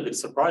is still a bit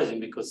surprising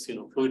because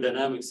fluid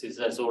dynamics is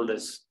as old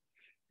as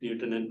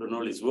Newton and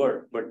Bernoulli's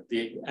were, but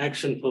the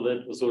action for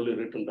that was only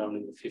written down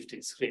in the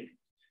 50s, really,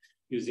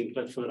 using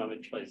Clebsch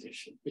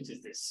parametrization, which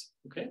is this.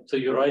 Okay, so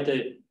you write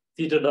a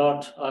theta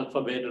dot,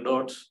 alpha beta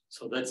dot.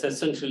 So that's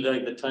essentially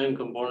like the time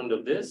component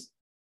of this,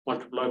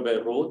 multiplied by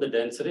rho, the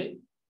density,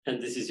 and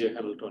this is your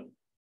Hamiltonian.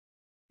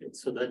 Okay,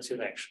 so that's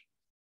your action.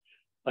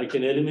 I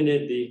can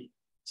eliminate the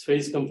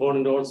space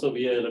component also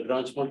via a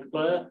Lagrange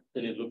multiplier,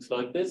 then it looks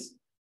like this,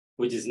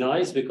 which is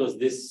nice because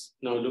this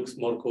now looks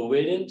more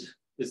covariant,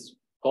 this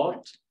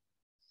part.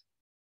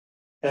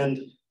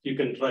 And you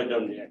can write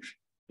down the action.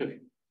 Okay.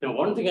 Now,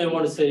 one thing I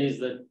want to say is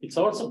that it's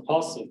also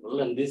possible,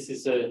 and this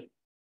is a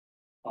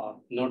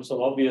not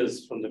so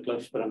obvious from the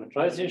Clebsch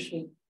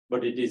parametrization,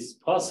 but it is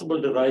possible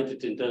to write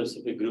it in terms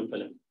of a group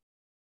element.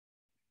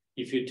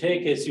 If you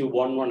take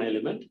SU11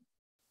 element,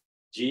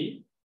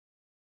 G,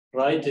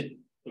 write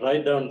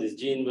down this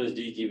G inverse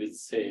DG with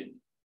say,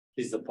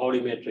 this is the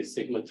Pauli matrix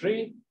sigma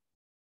 3.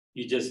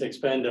 You just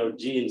expand out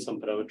G in some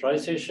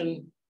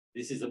parametrization.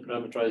 This is the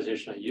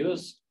parameterization I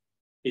use.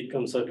 It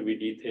comes out to be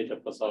d theta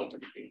plus alpha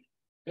d beta.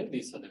 Okay,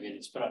 these are the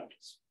various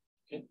parameters.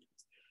 Okay,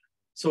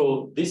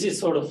 so this is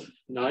sort of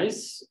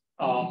nice,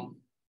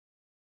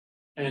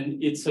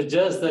 and it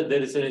suggests that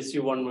there is an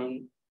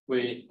SU11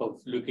 way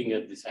of looking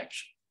at this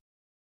action.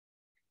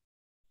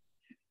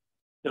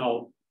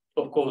 Now,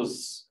 of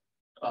course,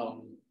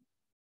 now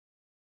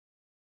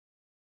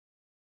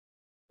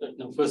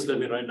first let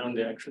me write down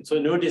the action. So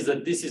notice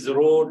that this is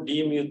rho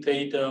d mu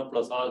theta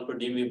plus alpha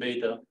d mu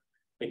beta.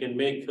 I can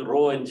make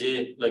rho and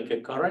j like a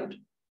current,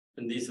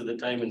 and these are the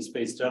time and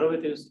space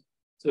derivatives.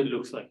 So it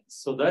looks like this.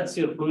 So that's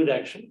your fluid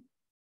action,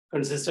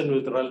 consistent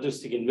with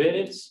relativistic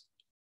invariance.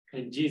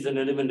 And G is an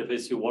element of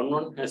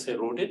SU11 as I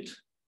wrote it.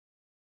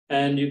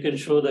 And you can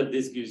show that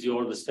this gives you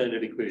all the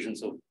standard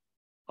equations of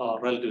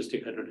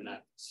relativistic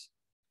hydrodynamics.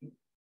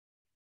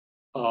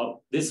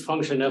 This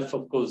function f,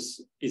 of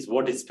course, is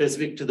what is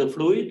specific to the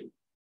fluid.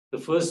 The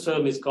first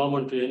term is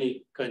common to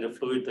any kind of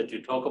fluid that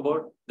you talk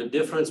about. The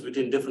difference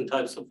between different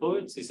types of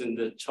fluids is in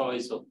the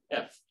choice of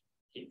f,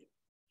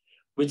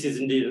 which is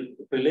indeed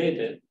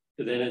related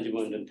to the energy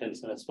moment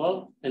tensor as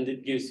well. And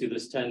it gives you the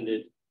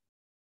standard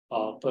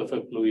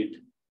perfect fluid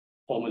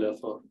formula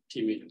for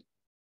T meter.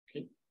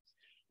 Okay.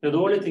 Now, the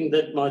only thing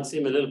that might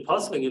seem a little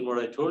puzzling in what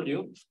I told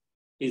you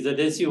is that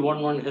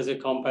SU11 has a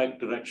compact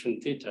direction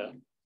theta.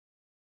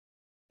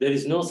 There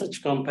is no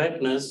such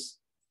compactness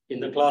in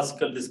the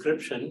classical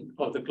description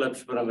of the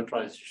Clebsch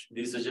parameterization.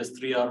 These are just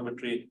three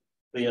arbitrary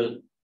real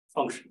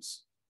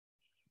functions.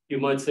 You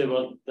might say,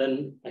 well,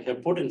 then I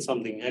have put in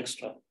something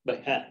extra by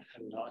hand,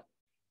 I'm not,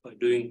 by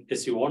doing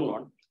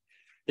SU11.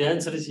 The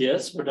answer is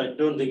yes, but I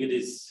don't think it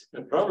is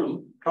a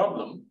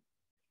problem,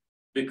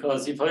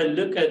 because if I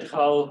look at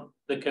how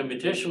the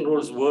commutation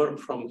rules work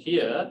from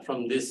here,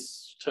 from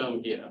this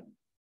term here,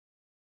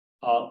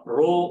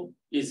 rho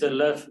is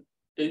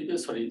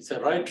it's a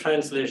right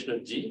translation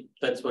of G.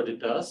 That's what it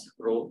does,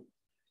 rho.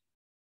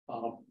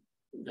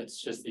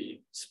 That's just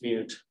the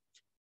smeared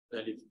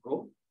value of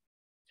rho.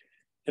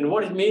 And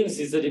what it means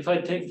is that if I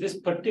take this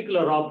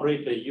particular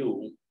operator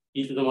U,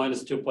 e to the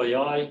minus 2 pi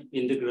I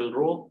integral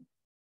rho,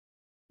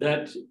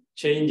 that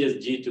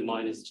changes G to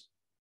minus G.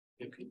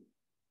 Okay.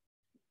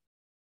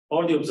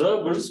 All the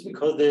observers,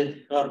 because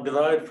they are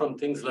derived from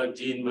things like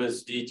G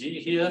inverse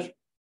dG here,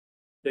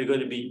 they're going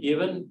to be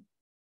even.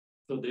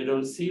 So they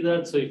don't see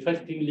that. So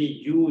effectively,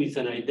 U is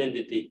an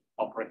identity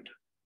operator.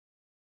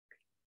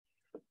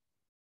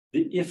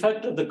 The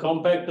effect of the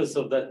compactness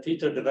of that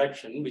theta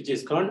direction, which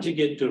is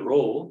conjugate to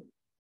rho,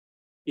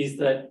 is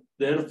that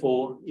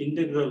therefore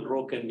integral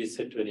rho can be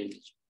set to an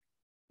integer.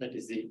 That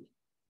is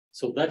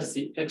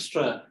the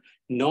extra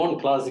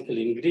non-classical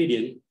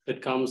ingredient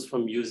that comes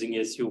from using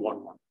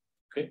SU11.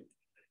 Okay.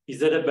 Is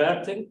that a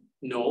bad thing?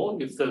 No.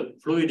 If the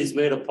fluid is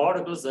made of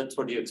particles, that's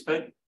what you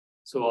expect.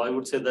 So I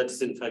would say that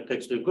is in fact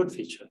actually a good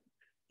feature.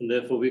 And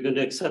therefore we're going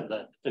to accept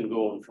that and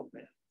go on from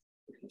there.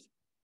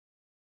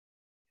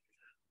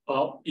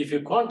 If you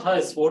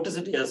quantize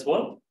vorticity as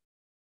well,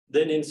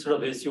 then instead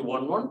of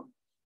SU11,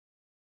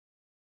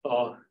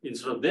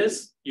 instead of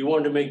this, you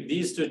want to make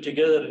these two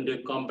together into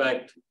a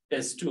compact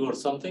S2 or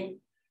something,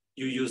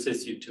 you use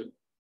SU2.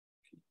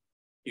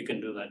 You can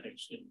do that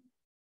actually.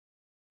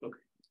 Okay.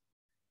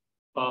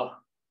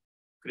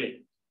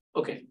 Great.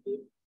 Okay.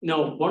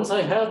 Now, once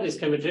I have this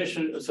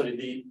commutation,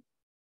 the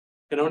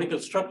canonical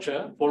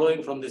structure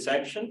following from this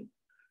action,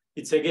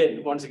 it's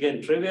once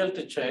again, trivial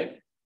to check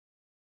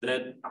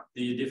that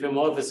the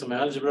diffeomorphism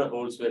algebra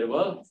holds very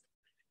well.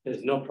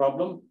 There's no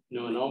problem,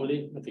 no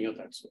anomaly, nothing of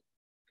that sort.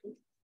 Okay.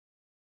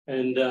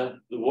 And the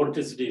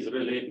vorticity is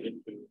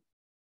related to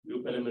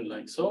group element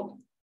like so.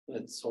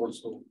 That's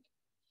also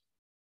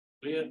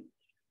clear.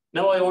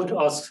 Now I want to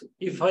ask,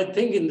 if I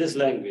think in this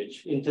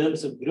language, in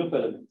terms of group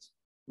elements,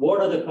 what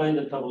are the kind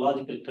of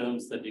topological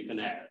terms that you can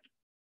add?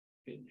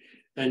 Okay.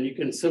 And you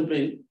can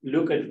simply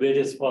look at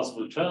various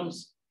possible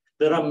terms.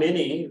 There are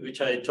many which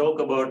I talk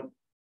about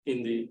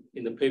in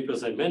the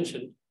papers I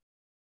mentioned,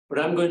 but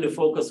I'm going to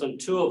focus on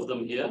two of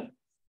them here.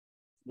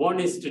 One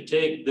is to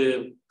take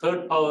the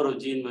third power of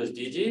G inverse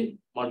dG,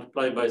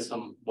 multiply by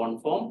some one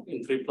form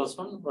in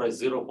 3+1 or a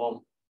 0 form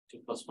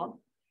 2+1.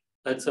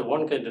 That's a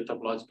one kind of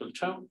topological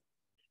term.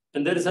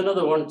 And there is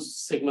another one,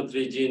 sigma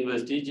 3 G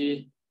inverse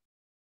dG,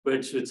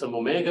 which with some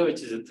omega,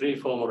 which is a 3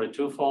 form or a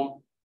 2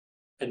 form.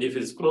 And if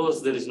it's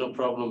closed, there is no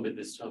problem with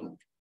this term.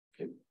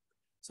 Okay.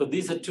 So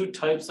these are two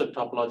types of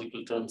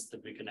topological terms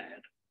that we can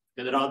add.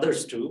 And there are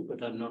others too,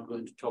 but I'm not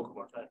going to talk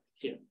about that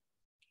here.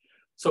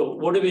 So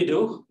what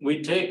do?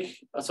 We take,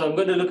 so I'm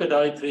going to look at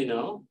I3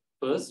 now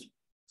first.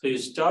 So you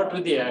start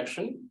with the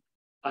action.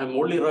 I'm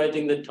only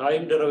writing the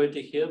time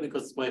derivative here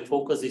because my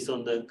focus is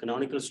on the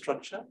canonical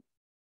structure.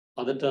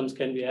 Other terms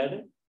can be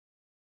added.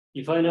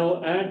 If I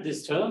now add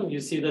this term, you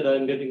see that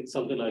I'm getting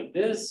something like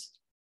this.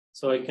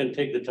 So I can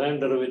take the time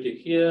derivative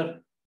here,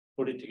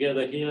 put it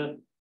together here.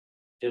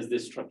 Here's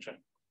this structure.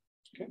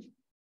 Okay.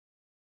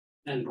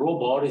 And rho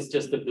bar is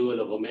just the dual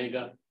of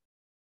omega.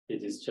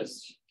 It is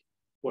just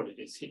what it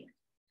is here.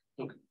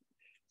 Okay.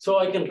 So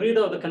I can read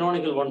out the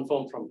canonical one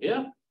form from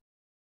here.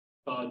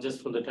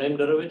 Just from the time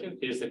derivative.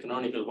 Here's the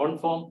canonical one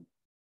form.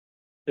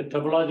 The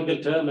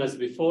topological term, as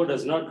before,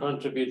 does not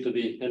contribute to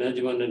the energy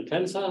abundant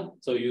tensor.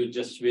 So you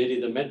just vary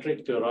the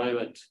metric to arrive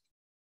at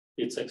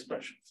its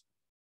expression.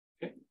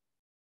 Okay.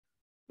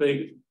 Very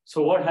good.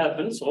 So what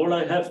happens? All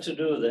I have to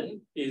do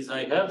then is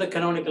I have the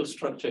canonical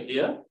structure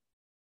here,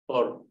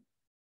 or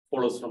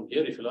follows from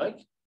here, if you like.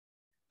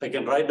 I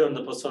can write down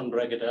the Poisson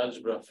bracket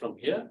algebra from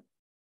here.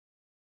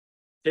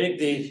 Take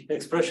the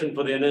expression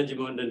for the energy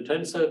abundant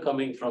tensor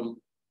coming from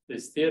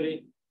this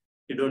theory.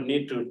 You don't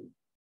need to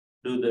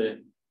do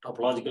the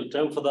topological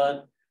term for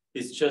that.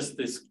 It's just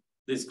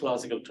this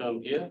classical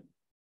term here.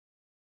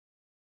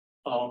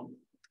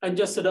 And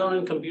just sit down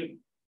and compute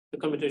the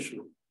commutation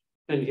rule.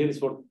 And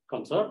here's what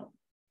comes out.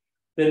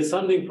 There is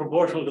something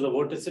proportional to the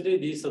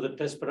vorticity. These are the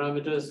test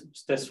parameters,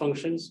 test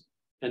functions.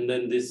 and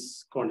then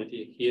this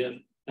quantity here.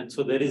 And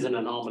so there is an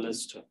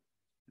anomalous term.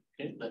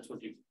 Okay, that's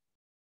what you.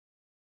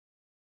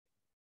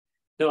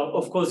 Now,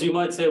 of course, you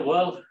might say,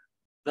 well,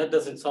 that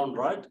doesn't sound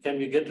right. Can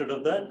we get rid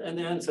of that? And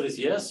the answer is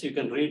yes. You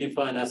can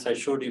redefine, as I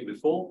showed you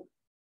before,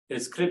 a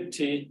script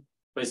T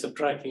by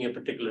subtracting a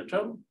particular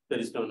term. There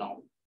is no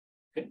anomaly.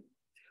 Okay.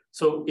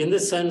 So in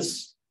this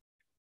sense,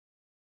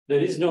 there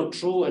is no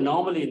true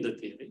anomaly in the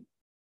theory,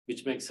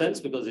 which makes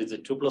sense because it's a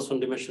 2 + 1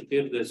 dimensional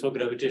theory. There's no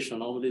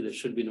gravitational anomaly. There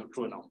should be no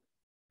true anomaly.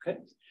 Okay.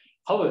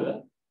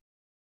 However,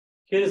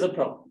 here is a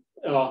problem.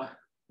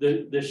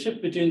 The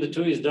shift between the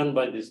two is done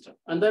by this term.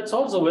 And that's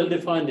also well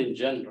defined in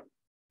general.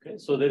 Okay,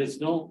 so there is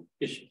no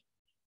issue.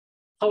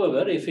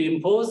 However, if we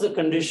impose the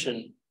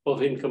condition of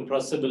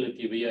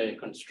incompressibility via a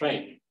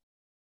constraint,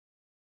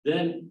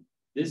 then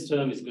this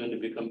term is going to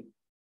become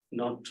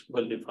not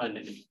well defined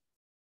anymore.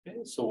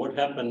 Okay, so what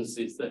happens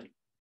is that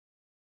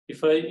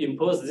if I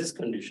impose this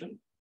condition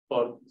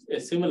or a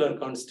similar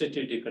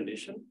constitutive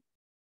condition,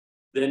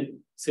 then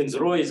since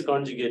rho is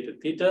conjugate to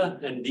theta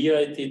and di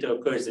theta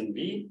occurs in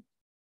V,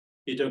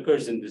 it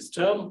occurs in this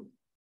term,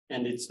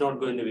 and it's not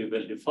going to be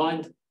well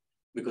defined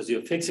because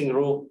you're fixing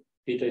rho,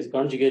 theta is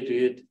conjugate to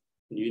it,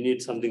 and you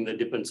need something that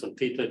depends on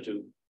theta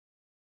to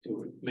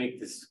make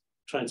this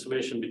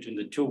transformation between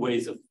the two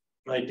ways of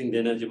writing the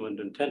energy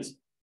moment tensor.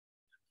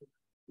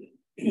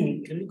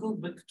 Can we go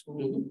back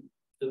to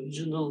the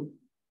original?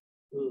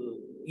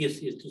 Yes,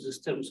 to this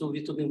term. So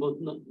we're talking about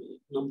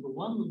number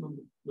one or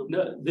number?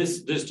 No,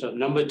 this term,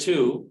 number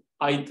 2,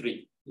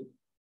 I3.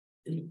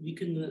 And we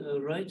can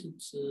write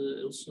it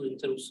also in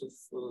terms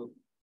of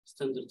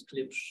standard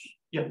Clebsch.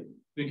 Yeah,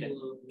 we can.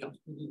 What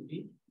would it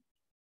be?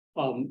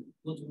 What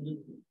would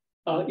it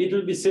be? It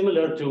will be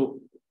similar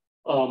to,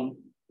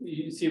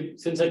 you see,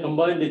 since I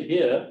combined it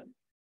here,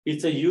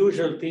 it's a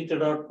usual theta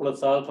dot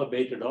plus alpha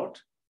beta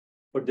dot,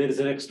 but there is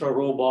an extra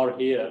rho bar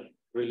here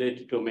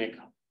related to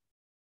omega.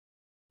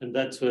 And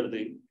that's where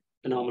the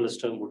anomalous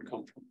term would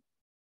come from.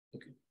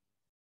 Okay.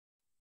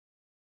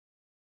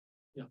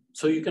 Yeah,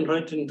 so you can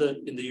write in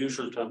the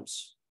usual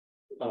terms.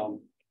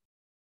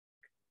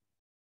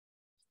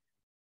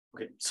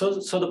 Okay,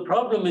 so the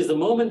problem is the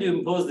moment you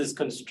impose this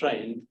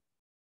constraint,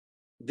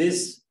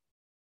 this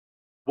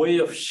way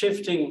of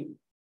shifting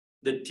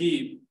the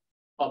T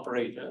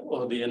operator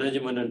or the energy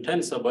moment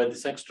tensor by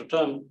this extra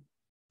term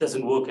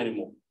doesn't work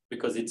anymore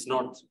because it's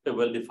not a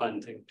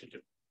well-defined thing to do.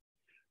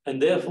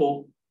 And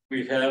therefore,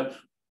 we have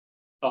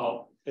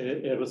a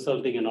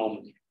resulting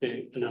anomaly,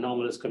 an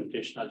anomalous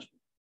commutation algebra.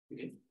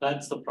 Okay,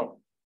 that's the problem.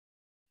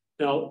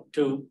 Now,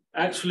 to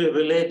actually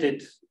relate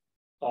it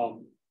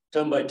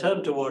term by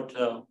term to what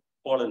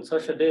Paul and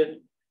Sasha did,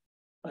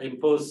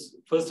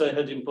 first I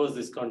had to impose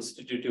this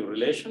constitutive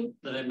relation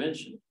that I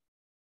mentioned.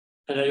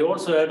 And I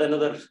also add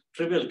another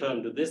trivial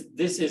term to this.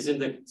 This is in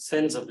the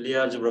sense of Lie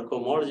algebra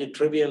cohomology,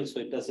 trivial,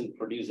 so it doesn't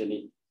produce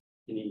any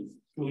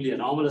truly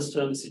anomalous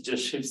terms. It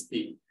just shifts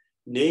the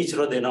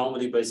nature of the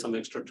anomaly by some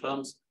extra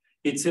terms.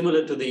 It's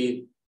similar to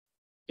the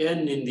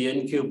n in the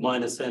n cubed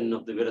minus n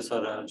of the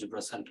Virasara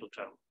algebra central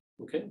term.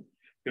 Okay,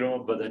 you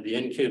remember that the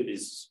n cubed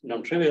is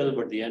non-trivial,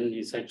 but the n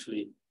is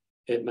actually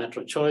a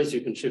matter of choice.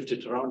 You can shift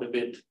it around a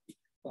bit.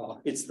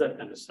 It's that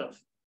kind of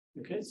stuff.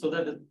 Okay, so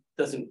that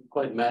doesn't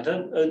quite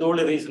matter. The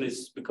only reason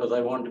is because I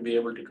want to be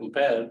able to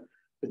compare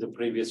with the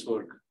previous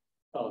work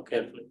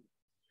carefully.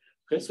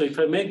 Okay, so if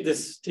I make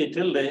this T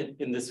tilde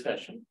in this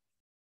fashion,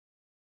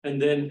 and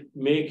then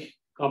make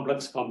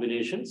complex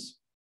combinations,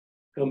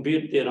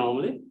 compute the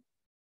anomaly,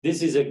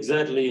 this is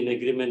exactly in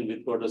agreement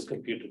with what was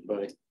computed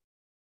by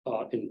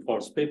in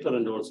Paul's paper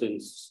and also in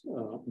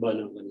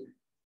Burnham and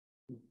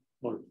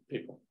Paul's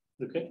paper.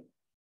 Okay,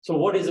 so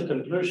what is the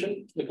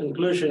conclusion? The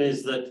conclusion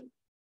is that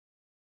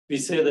we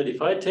say that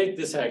if I take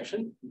this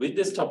action with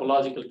this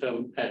topological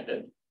term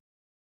added,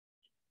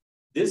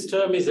 this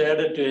term is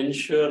added to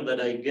ensure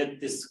that I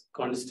get this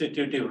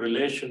constitutive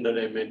relation that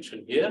I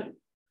mentioned here.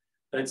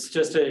 That's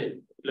just a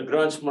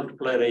Lagrange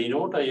multiplier A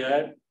naught I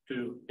add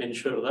to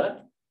ensure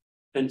that.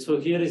 And so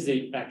here is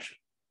the action.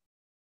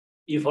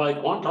 If I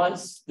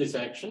quantize this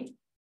action,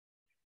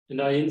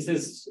 and I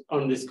insist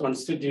on this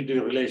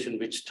constitutive relation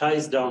which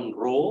ties down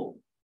rho,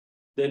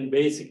 then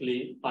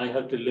basically I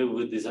have to live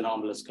with this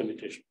anomalous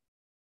commutation.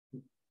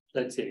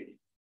 That's it.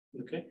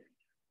 Okay.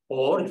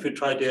 Or if you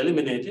try to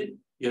eliminate it,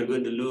 you're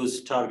going to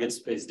lose target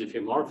space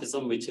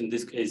diffeomorphism, which in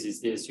this case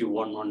is the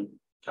SU11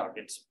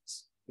 target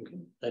space. Okay,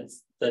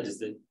 that is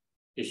the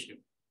issue.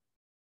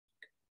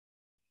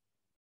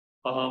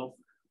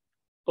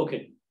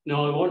 Okay,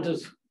 now I want to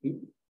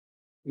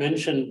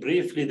mention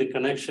briefly the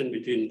connection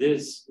between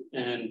this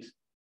and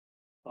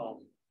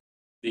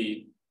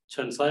the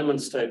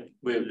Chern-Simons type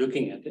way of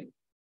looking at it.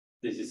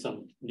 This is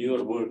some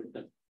newer work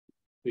that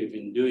we've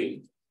been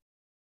doing.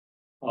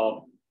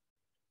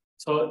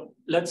 So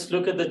let's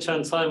look at the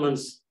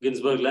Chern-Simons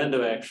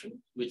Ginzburg-Landau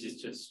action, which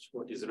is just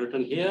what is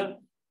written here.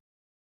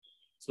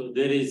 So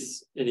there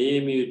is an A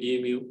mu, D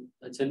mu,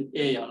 that's an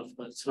A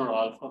alpha, it's not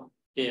alpha,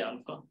 A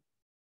alpha.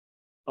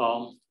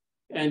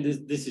 And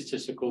this is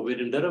just a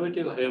covariant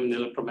derivative. I have an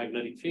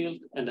electromagnetic field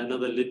and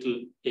another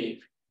little A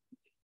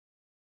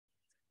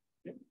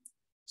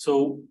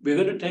So we're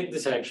going to take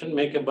this action,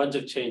 make a bunch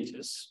of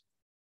changes.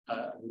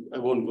 I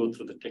won't go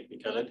through the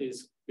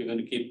technicalities. We're going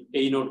to keep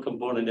A node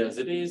component as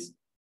it is.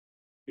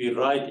 We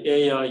write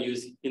AR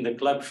using in the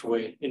Klebsch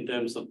way in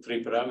terms of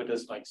 3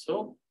 parameters like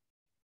so.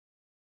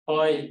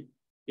 Phi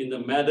in the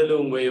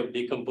Madelung way of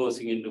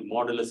decomposing into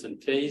modulus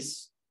and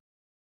phase.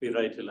 We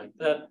write it like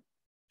that.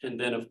 And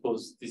then of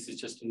course, this is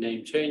just a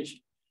name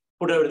change.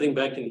 Put everything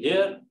back in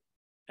here.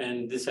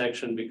 And this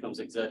action becomes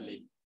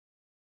exactly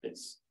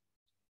this,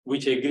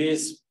 which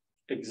agrees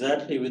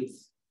exactly with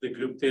the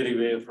group theory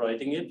way of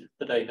writing it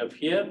that I have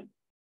here,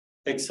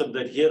 except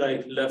that here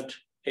I left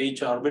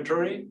H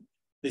arbitrary.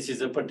 This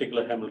is a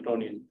particular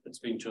Hamiltonian that's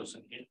being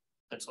chosen here.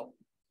 That's all.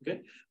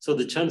 Okay. So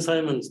the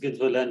Chern-Simons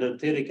Ginsburg-Landau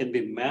theory can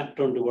be mapped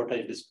onto what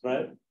I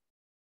described,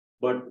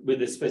 but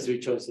with a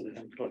specific choice of the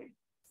Hamiltonian.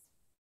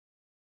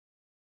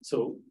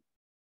 So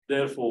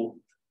therefore,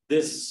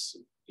 this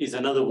is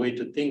another way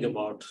to think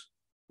about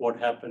what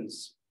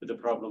happens with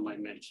the problem I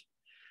mentioned.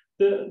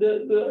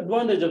 The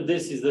advantage of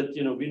this is that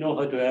we know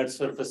how to add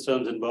surface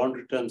terms and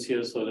boundary terms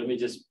here. So let me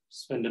just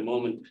spend a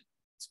moment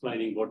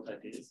explaining what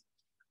that is.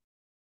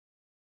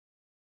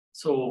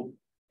 So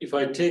if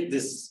I take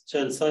this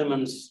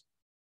Chern-Simons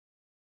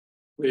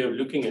way of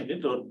looking at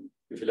it, or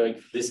if you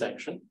like, this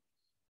action,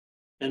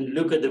 and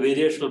look at the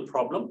variational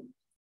problem,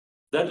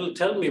 that will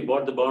tell me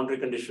what the boundary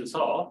conditions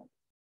are.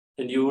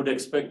 And you would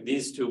expect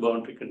these 2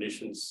 boundary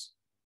conditions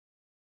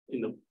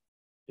in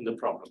the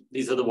problem.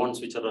 These are the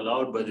ones which are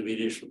allowed by the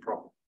variational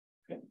problem.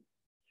 Okay.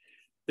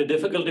 The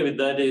difficulty with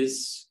that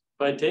is,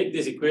 if I take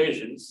these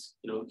equations,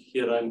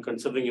 here I'm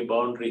considering a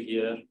boundary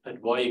here at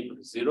y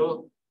equals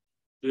 0,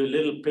 do a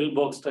little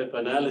pillbox type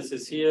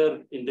analysis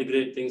here,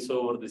 integrate things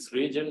over this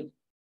region.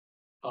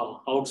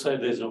 Outside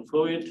there's no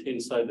fluid,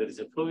 inside there is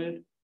a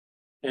fluid.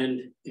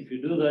 And if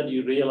you do that,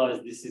 you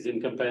realize this is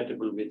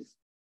incompatible with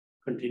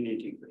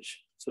continuity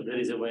equation. So there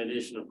is a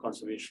violation of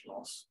conservation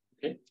laws,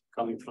 okay,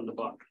 coming from the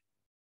boundary.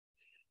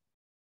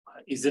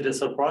 Is it a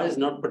surprise?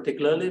 Not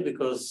particularly,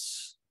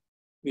 because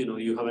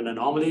you have an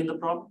anomaly in the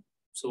problem.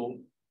 So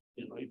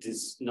it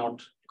is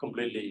not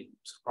completely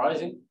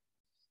surprising.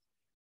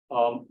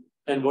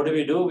 And what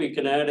do? We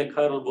can add a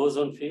chiral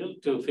boson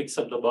field to fix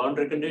up the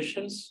boundary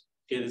conditions.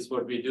 Here is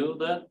what we do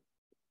that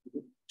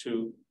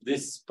to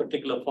this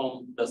particular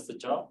form does the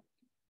job.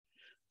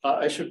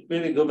 I should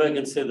maybe go back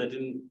and say that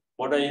in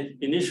what I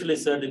initially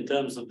said in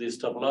terms of these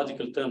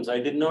topological terms, I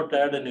did not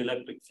add an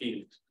electric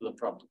field to the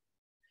problem.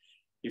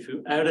 If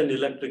you add an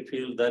electric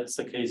field, that's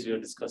the case we are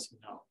discussing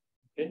now.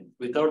 Okay?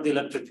 Without the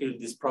electric field,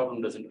 this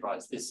problem doesn't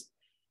arise. This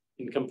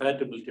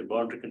incompatibility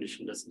boundary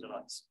condition doesn't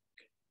arise.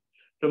 Okay.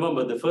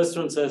 Remember, the first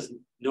one says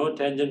no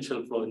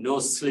tangential flow, no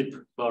slip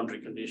boundary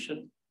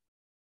condition.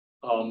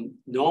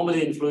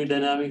 Normally in fluid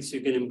dynamics, you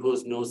can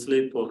impose no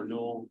slip or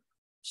no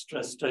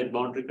stress type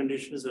boundary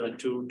conditions. There are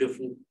 2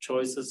 different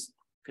choices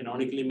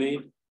canonically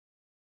made.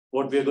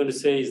 What we are going to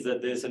say is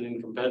that there's an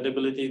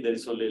incompatibility. There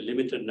is only a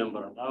limited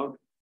number allowed,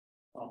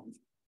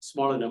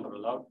 smaller number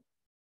allowed.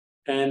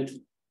 And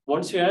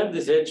once you add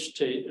this edge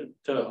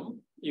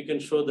term, you can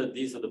show that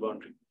these are the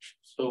boundary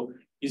conditions. So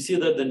you see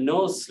that the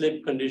no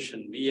slip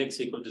condition, Vx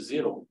equal to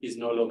 0, is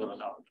no longer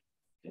allowed.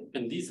 Okay?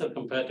 And these are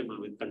compatible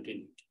with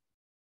continuity.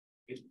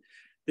 Okay?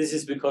 This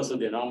is because of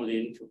the anomaly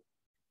inflow.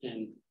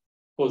 And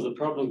of course, the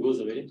problem goes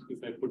away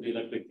if I put the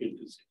electric field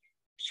to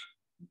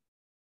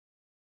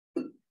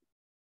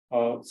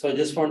 0. So I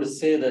just want to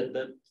say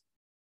that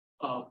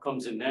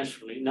comes in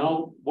naturally.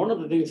 Now, one of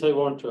the things I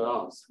want to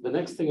ask, the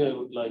next thing I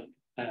would like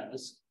to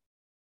ask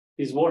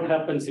is what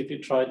happens if you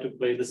try to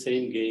play the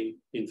same game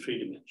in 3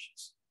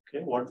 dimensions?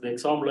 Okay, what the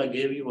example I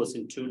gave you was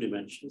in 2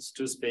 dimensions,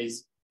 2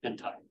 space and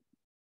time.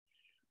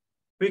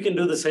 We can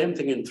do the same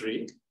thing in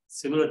 3.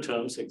 Similar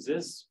terms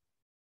exist.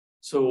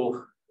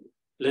 So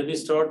let me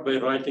start by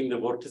writing the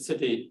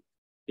vorticity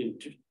in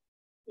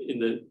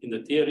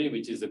the theory,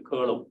 which is the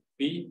curl of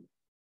V.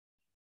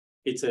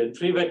 It's a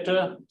 3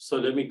 vector. So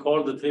let me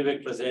call the 3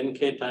 vectors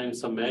nk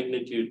times some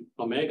magnitude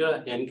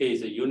omega. Nk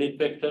is a unit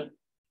vector.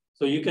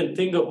 So you can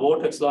think of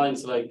vortex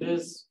lines like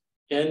this,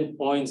 n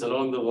points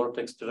along the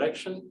vortex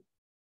direction.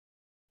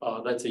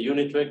 That's a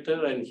unit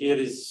vector. And here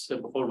is a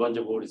whole bunch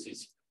of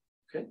vortices.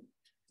 Okay.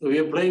 So we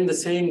are playing the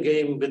same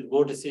game with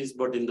vortices,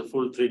 but in the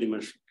full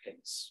 3-dimensional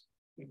case.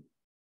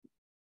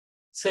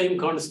 Same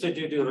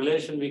constitutive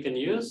relation we can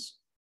use.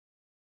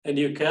 And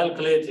you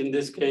calculate, in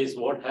this case,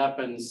 what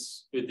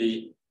happens with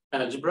the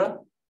algebra.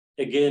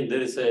 Again,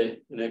 there is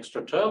an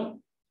extra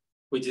term,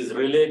 which is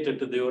related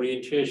to the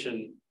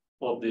orientation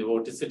of the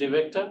vorticity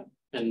vector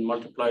and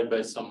multiplied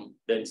by some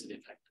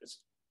density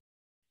factors.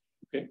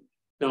 Okay.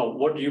 Now,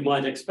 what you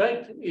might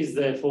expect is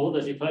therefore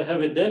that if I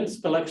have a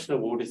dense collection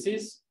of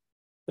vortices,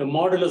 the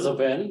modulus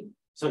of n,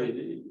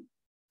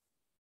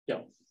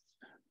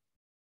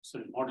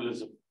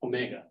 modulus of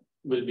omega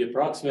will be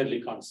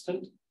approximately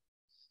constant.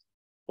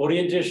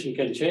 Orientation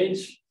can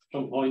change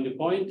from point to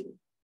point,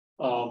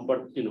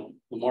 but the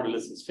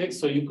modulus is fixed.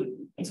 So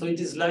it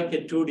is like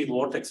a 2D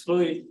vortex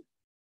fluid,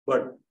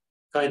 but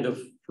kind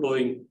of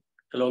flowing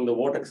along the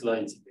vortex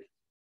lines.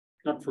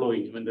 Not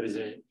flowing when there is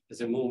a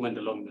as a movement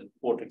along the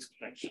vortex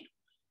direction.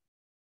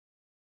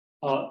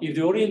 If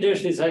the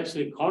orientation is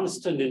actually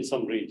constant in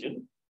some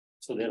region,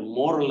 so they're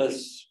more or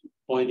less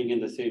pointing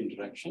in the same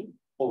direction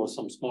over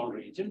some small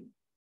region,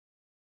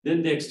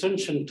 then the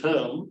extension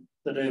term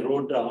that I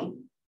wrote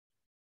down,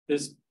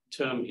 this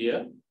term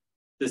here,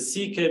 the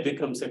CK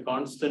becomes a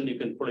constant, you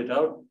can pull it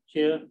out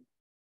here,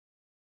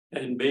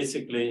 and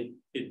basically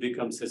it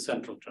becomes a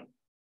central term.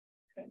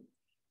 Okay.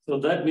 So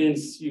that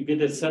means you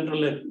get a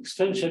central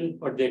extension,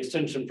 but the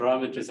extension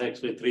parameter is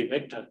actually 3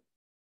 vector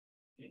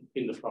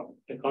in the problem,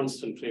 a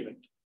constant 3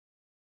 vector.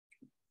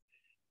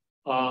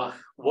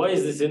 Why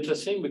is this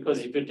interesting? Because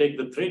if you take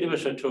the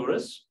 3-dimensional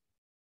torus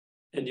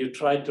and you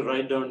try to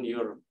write down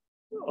your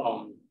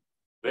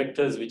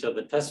vectors, which are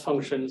the test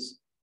functions,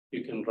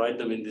 you can write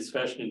them in this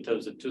fashion in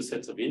terms of 2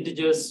 sets of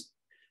integers.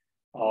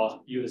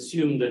 You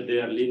assume that they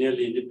are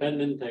linearly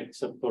independent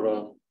except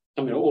for,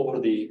 over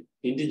the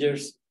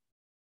integers.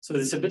 So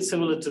it's a bit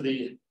similar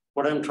to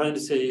what I'm trying to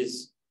say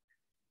is,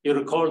 you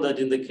recall that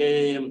in the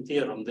KAM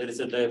theorem, there is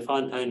a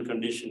Diophantine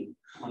condition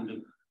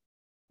on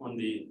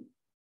the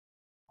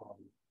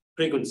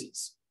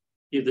frequencies.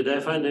 If the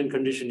Diophantine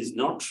condition is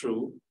not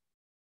true,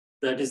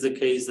 that is the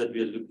case that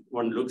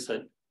one looks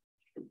at.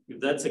 If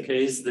that's the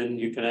case, then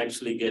you can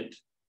actually get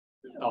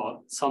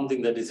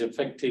something that is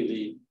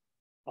effectively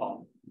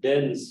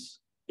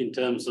dense in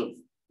terms of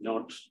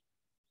not,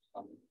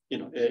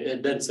 a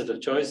dense set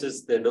of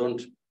choices. They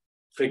don't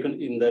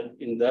frequent in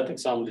that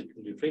example, it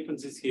will be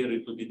frequencies. Here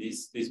it will be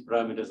these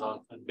parameters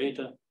alpha and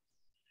beta.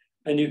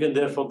 And you can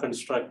therefore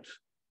construct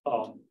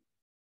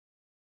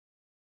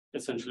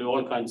essentially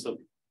all kinds of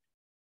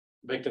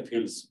vector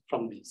fields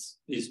from these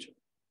two.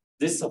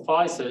 This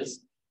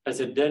suffices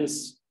as a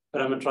dense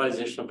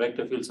parameterization of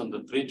vector fields on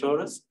the 3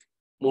 torus,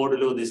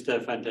 modulo this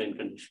Diophantine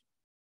condition.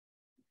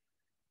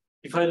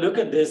 If I look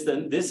at this,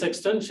 then this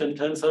extension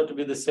turns out to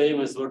be the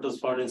same as what was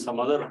found in some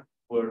other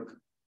work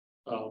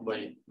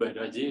by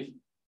Rajiv.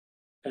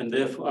 And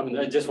therefore,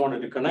 I just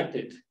wanted to connect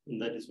it,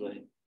 and that is why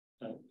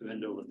I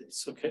went over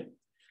this, okay?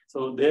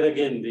 So there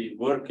again, the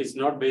work is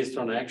not based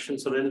on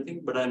actions or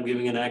anything, but I'm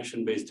giving an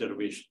action-based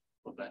derivation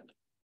for that.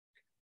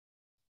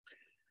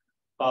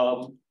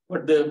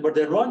 But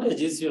the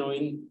advantage is,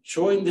 in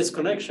showing this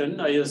connection,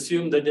 I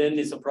assume that n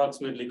is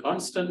approximately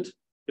constant.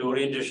 The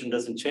orientation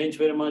doesn't change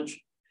very much,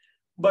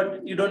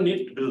 but you don't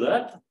need to do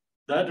that.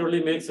 That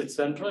really makes it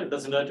central. It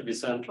doesn't have to be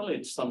central.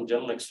 It's some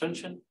general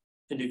extension,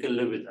 and you can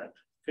live with that,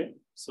 okay?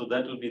 So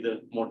that will be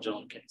the more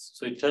general case.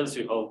 So it tells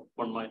you how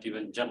one might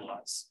even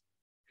generalize,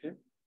 okay?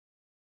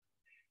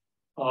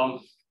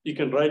 You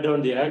can write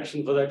down the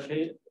action for that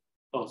case.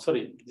 Oh,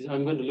 sorry,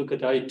 I'm going to look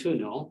at I2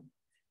 now.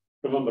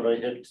 Remember, I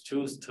had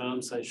 2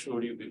 terms I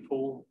showed you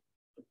before,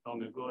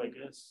 long ago, I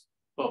guess.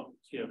 Oh,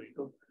 here we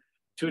go.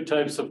 2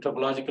 types of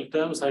topological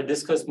terms. I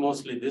discussed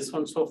mostly this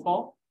one so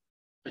far.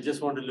 I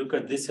just want to look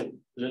at this a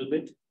little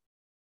bit.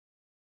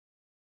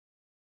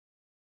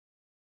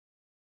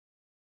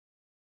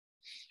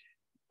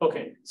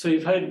 Okay, so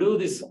if I do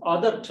this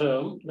other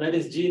term, that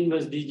is G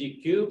inverse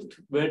dg cubed,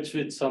 wedged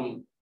with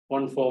some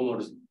 1 form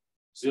or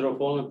 0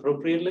 form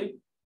appropriately.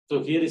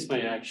 So here is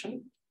my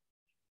action.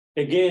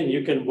 Again,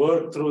 you can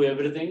work through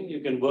everything. You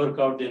can work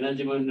out the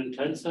energy-dependent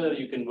tensor.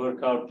 You can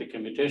work out the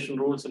commutation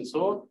rules and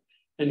so on.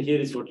 And here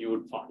is what you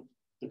would find,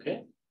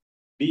 okay?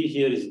 B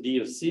here is D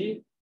of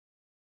C.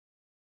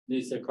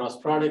 This is a cross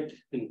product,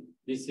 and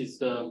this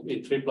is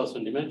in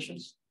 3+1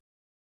 dimensions.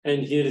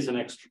 And here is an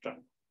extra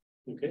term,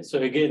 okay? So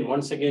again,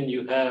 once again,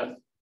 you have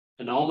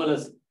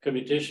anomalous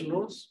commutation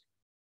rules,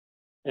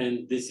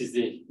 and this is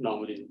the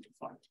anomaly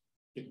defined.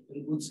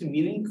 And what's the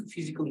meaning,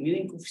 physical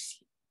meaning of C?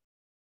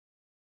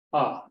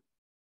 So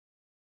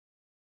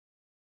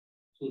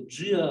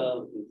G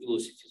are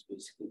velocities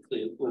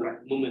basically,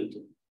 or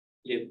momentum,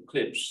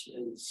 eclipse,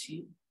 and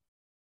C.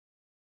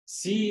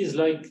 C is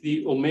like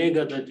the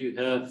omega that you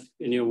have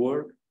in your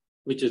work,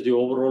 which is the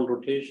overall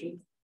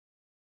rotation.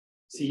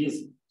 C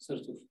is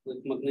sort of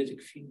like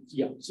magnetic field.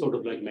 Yeah, sort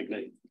of like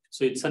magnetic.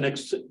 So it's an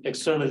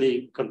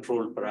externally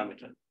controlled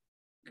parameter.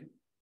 Okay.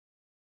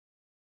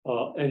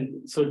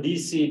 And so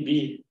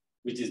DCB,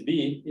 which is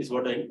B, is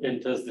what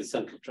enters the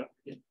central term.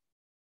 Yeah.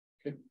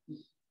 Okay.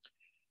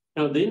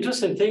 Now, the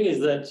interesting thing is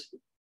that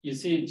you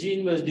see G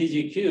inverse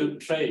dg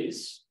cubed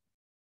trace.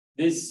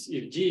 This,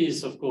 if G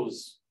is, of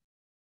course,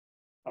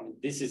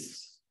 this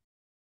is,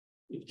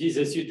 if G is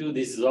SU2,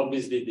 this is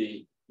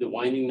obviously the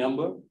winding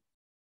number.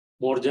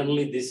 More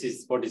generally, this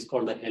is what is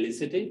called the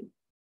helicity.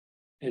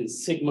 And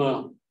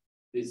sigma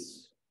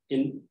is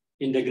in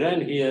the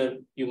grand here,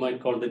 you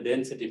might call the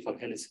density for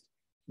helicity.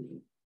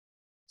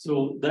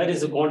 So that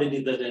is a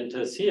quantity that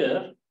enters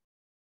here.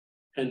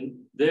 And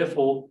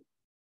therefore,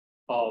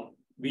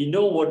 we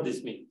know what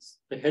this means.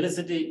 The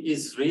helicity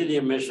is really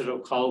a measure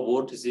of how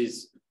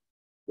vortices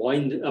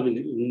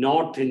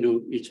knot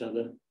into each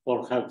other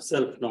or have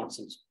self-knots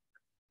and so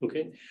on.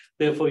 Okay.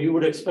 Therefore, you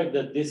would expect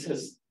that this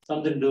has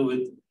something to do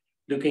with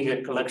looking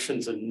at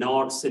collections of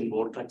knots in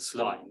vortex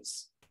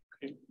lines.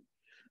 Okay.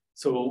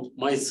 So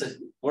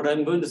what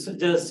I'm going to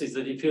suggest is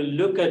that if you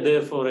look at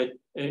therefore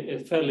a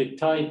fairly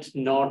tight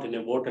knot in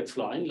a vortex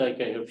line, like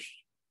I have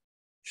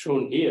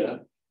shown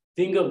here,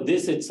 think of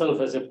this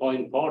itself as a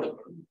point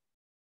particle.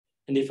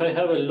 And if I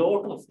have a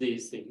lot of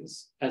these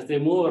things, as they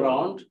move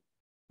around,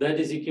 that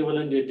is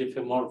equivalent to a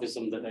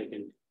diffeomorphism that I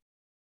can do.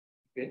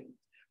 Okay?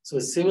 So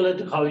similar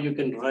to how you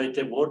can write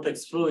a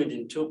vortex fluid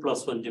in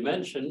 2+1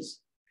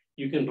 dimensions,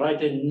 you can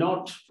write a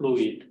knot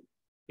fluid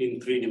in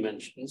 3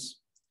 dimensions.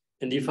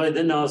 And if I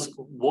then ask,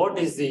 what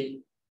is the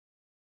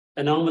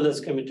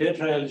anomalous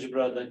commutator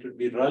algebra that would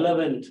be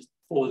relevant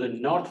for the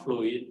knot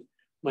fluid,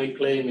 my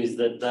claim is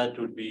that that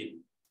would be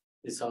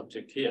this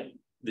object here,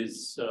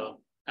 this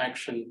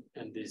action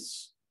and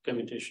this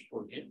commutation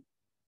over here.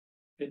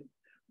 Okay.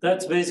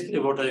 That's basically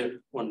what I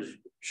want to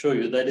show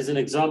you. That is an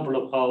example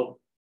of how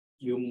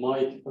you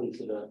might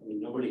consider, I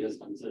mean, nobody has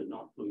considered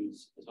knot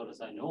fluids as far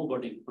as I know,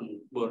 but if one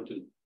were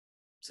to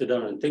sit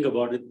down and think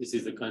about it, this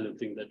is the kind of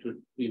thing that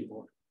would be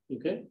important.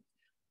 Okay.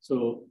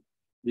 So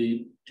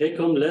the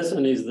take-home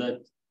lesson is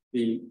that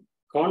the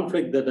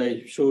conflict that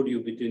I showed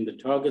you between the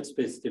target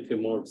space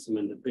diffeomorphism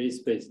and the base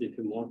space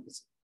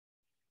diffeomorphism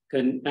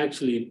can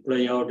actually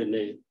play out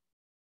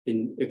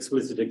in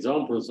explicit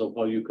examples of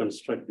how you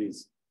construct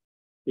these,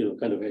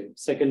 kind of a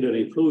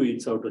secondary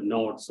fluids out of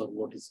knots or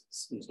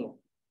vortices and so on.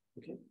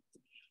 Okay.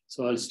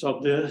 So I'll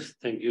stop there.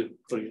 Thank you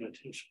for your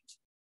attention.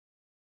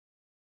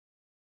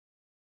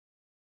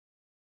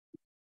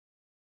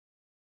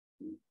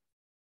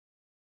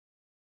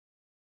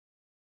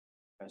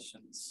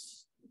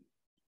 Questions?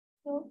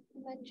 So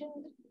you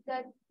mentioned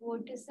that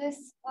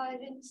vortices are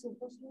in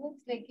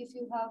superfluids. Like if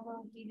you have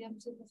a helium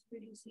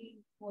superfluid, you see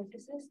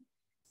vortices.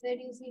 Where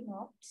do you see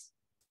knots?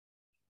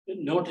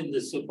 Not in the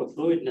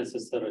superfluid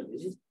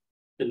necessarily.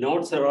 The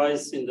knots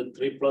arise in the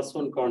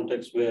 3+1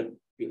 context where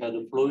you have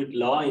the fluid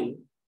line,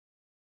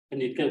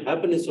 and it can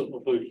happen in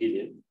superfluid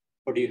helium,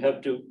 but you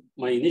have to,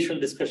 my initial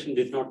discussion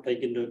did not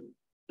take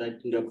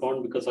that into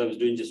account because I was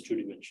doing just 2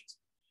 dimensions.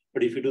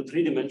 But if you do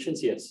 3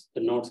 dimensions, yes,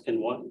 the knots can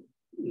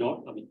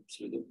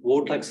the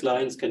vortex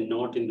lines can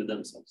knot into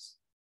themselves.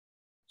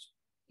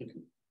 Okay.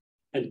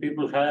 And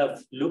people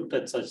have looked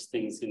at such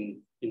things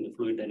in the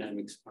fluid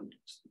dynamics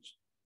context.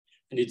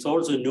 And it's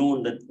also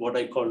known that what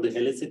I call the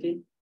helicity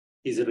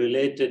is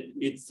related,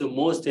 it's the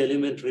most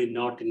elementary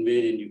knot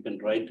invariant you can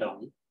write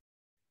down.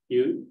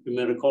 You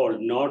may recall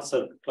knots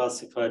are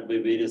classified by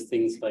various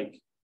things like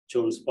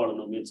Jones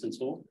polynomials and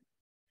so on.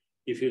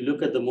 If you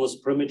look at the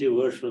most primitive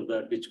version of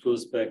that, which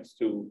goes back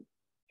to,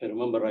 I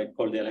remember right,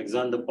 called the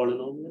Alexander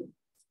polynomial,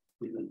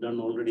 it was done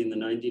already in the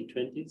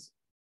 1920s.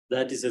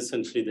 That is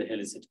essentially the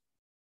helicity.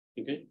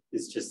 Okay,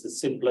 it's just the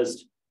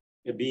simplest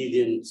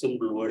abelian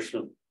simple version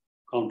of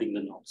counting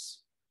the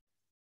knots.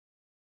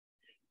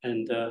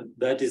 And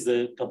that is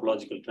the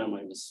topological term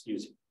I was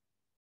using.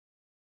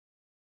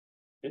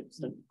 Okay,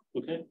 so,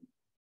 okay.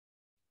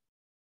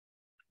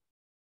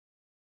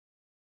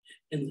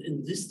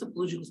 And this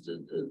topological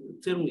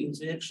term in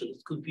the action,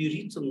 it could be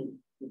written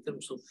in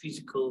terms of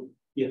physical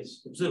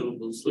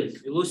observables,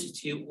 like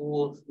velocity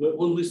or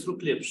only through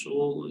Clebsch,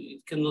 or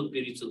it cannot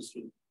be written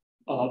through.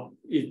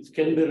 It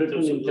can be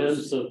written in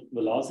terms of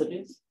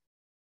velocities.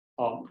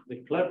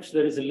 The Clebsch,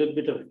 there is a little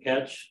bit of a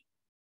catch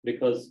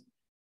because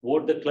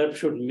what the Clebsch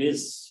should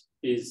miss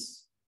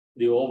is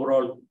the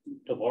overall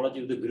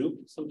topology of the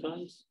group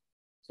sometimes.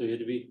 So you have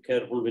to be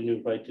careful when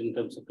you write in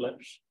terms of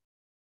Clebsch.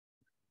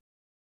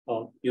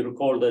 You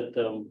recall that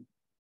the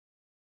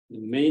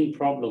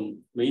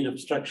main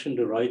obstruction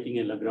to writing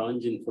a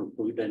Lagrangian for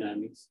fluid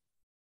dynamics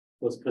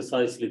was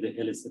precisely the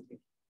helicity.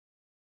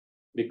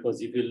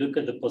 Because if you look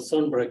at the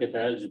Poisson bracket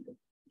algebra,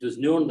 it is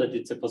known that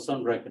it's a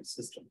Poisson bracket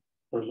system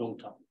for a long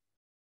time.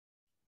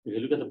 If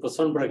you look at the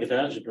Poisson bracket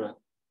algebra,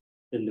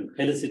 then the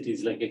helicity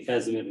is like a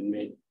Casimir in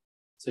main.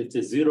 So it's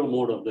a 0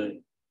 mode of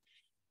the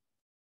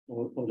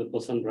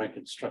Poisson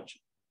bracket structure.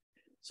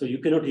 So you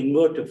cannot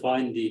invert to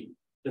find the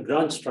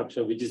Lagrange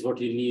structure, which is what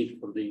you need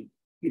for the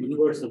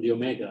inverse of the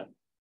omega,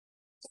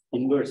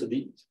 inverse of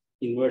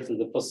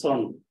the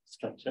Poisson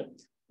structure,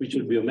 which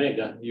would be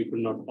omega, you could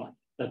not find.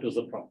 That was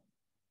the problem.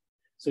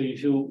 So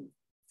if you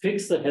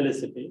fix the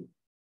helicity,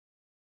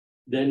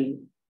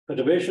 then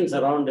perturbations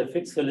around a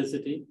fixed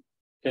helicity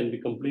can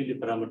be completely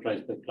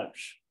parameterized by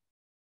Clebsch.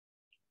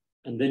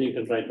 And then you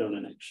can write down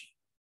an action.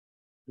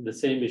 The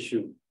same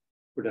issue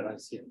would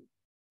arise here.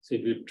 So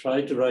if you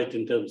try to write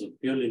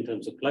purely in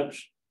terms of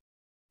Clebsch,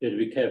 you have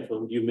to be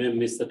careful, you may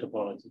miss the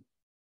topology.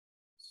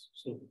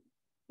 So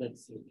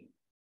that's it.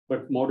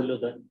 But modulo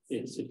that,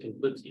 yes, it can.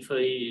 But if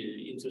I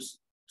interest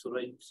to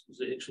write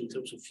the action in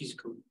terms of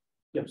physical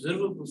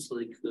observables,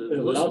 like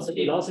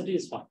velocity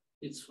is fine.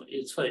 It's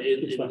fine.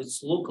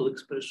 It's local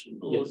expression.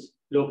 Or, yes,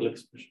 local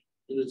expression.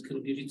 And it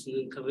can be written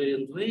in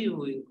covariant way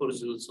or in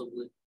coordinates of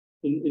the.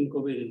 In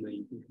covariant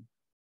way.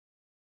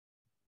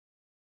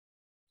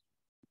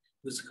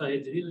 With higher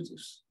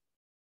derivatives.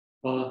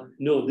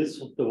 No,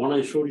 the one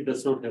I showed you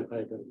does not have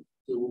higher derivatives.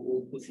 The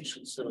all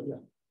coefficients are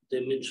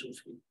dimension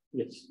free.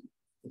 Yes.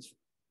 That's right.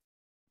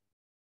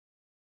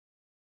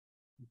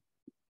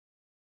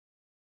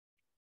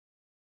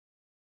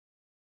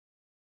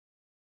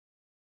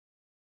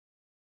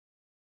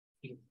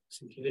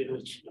 Thank you very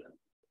much.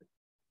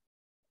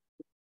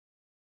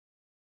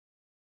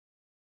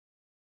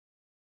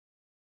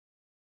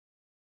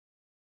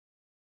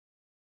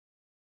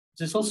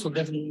 This also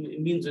definitely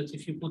means that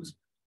if you put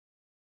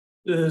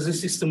the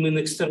system in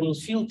external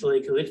field,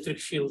 like electric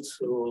field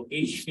or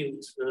gauge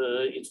field,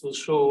 it will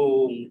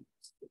show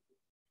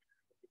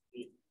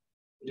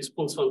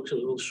response function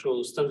will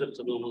show standard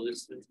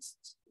anomalies.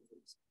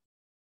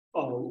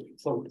 Oh,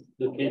 for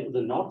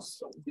the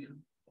knots.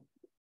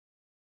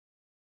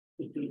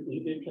 It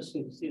will be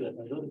interesting to see that.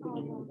 I don't think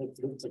anyone has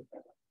looked at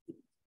that.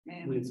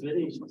 I mean, it's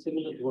very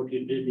similar to what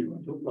you did in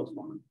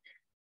 2+1,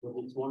 but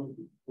it's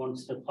one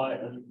step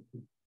higher.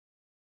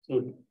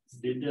 So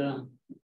did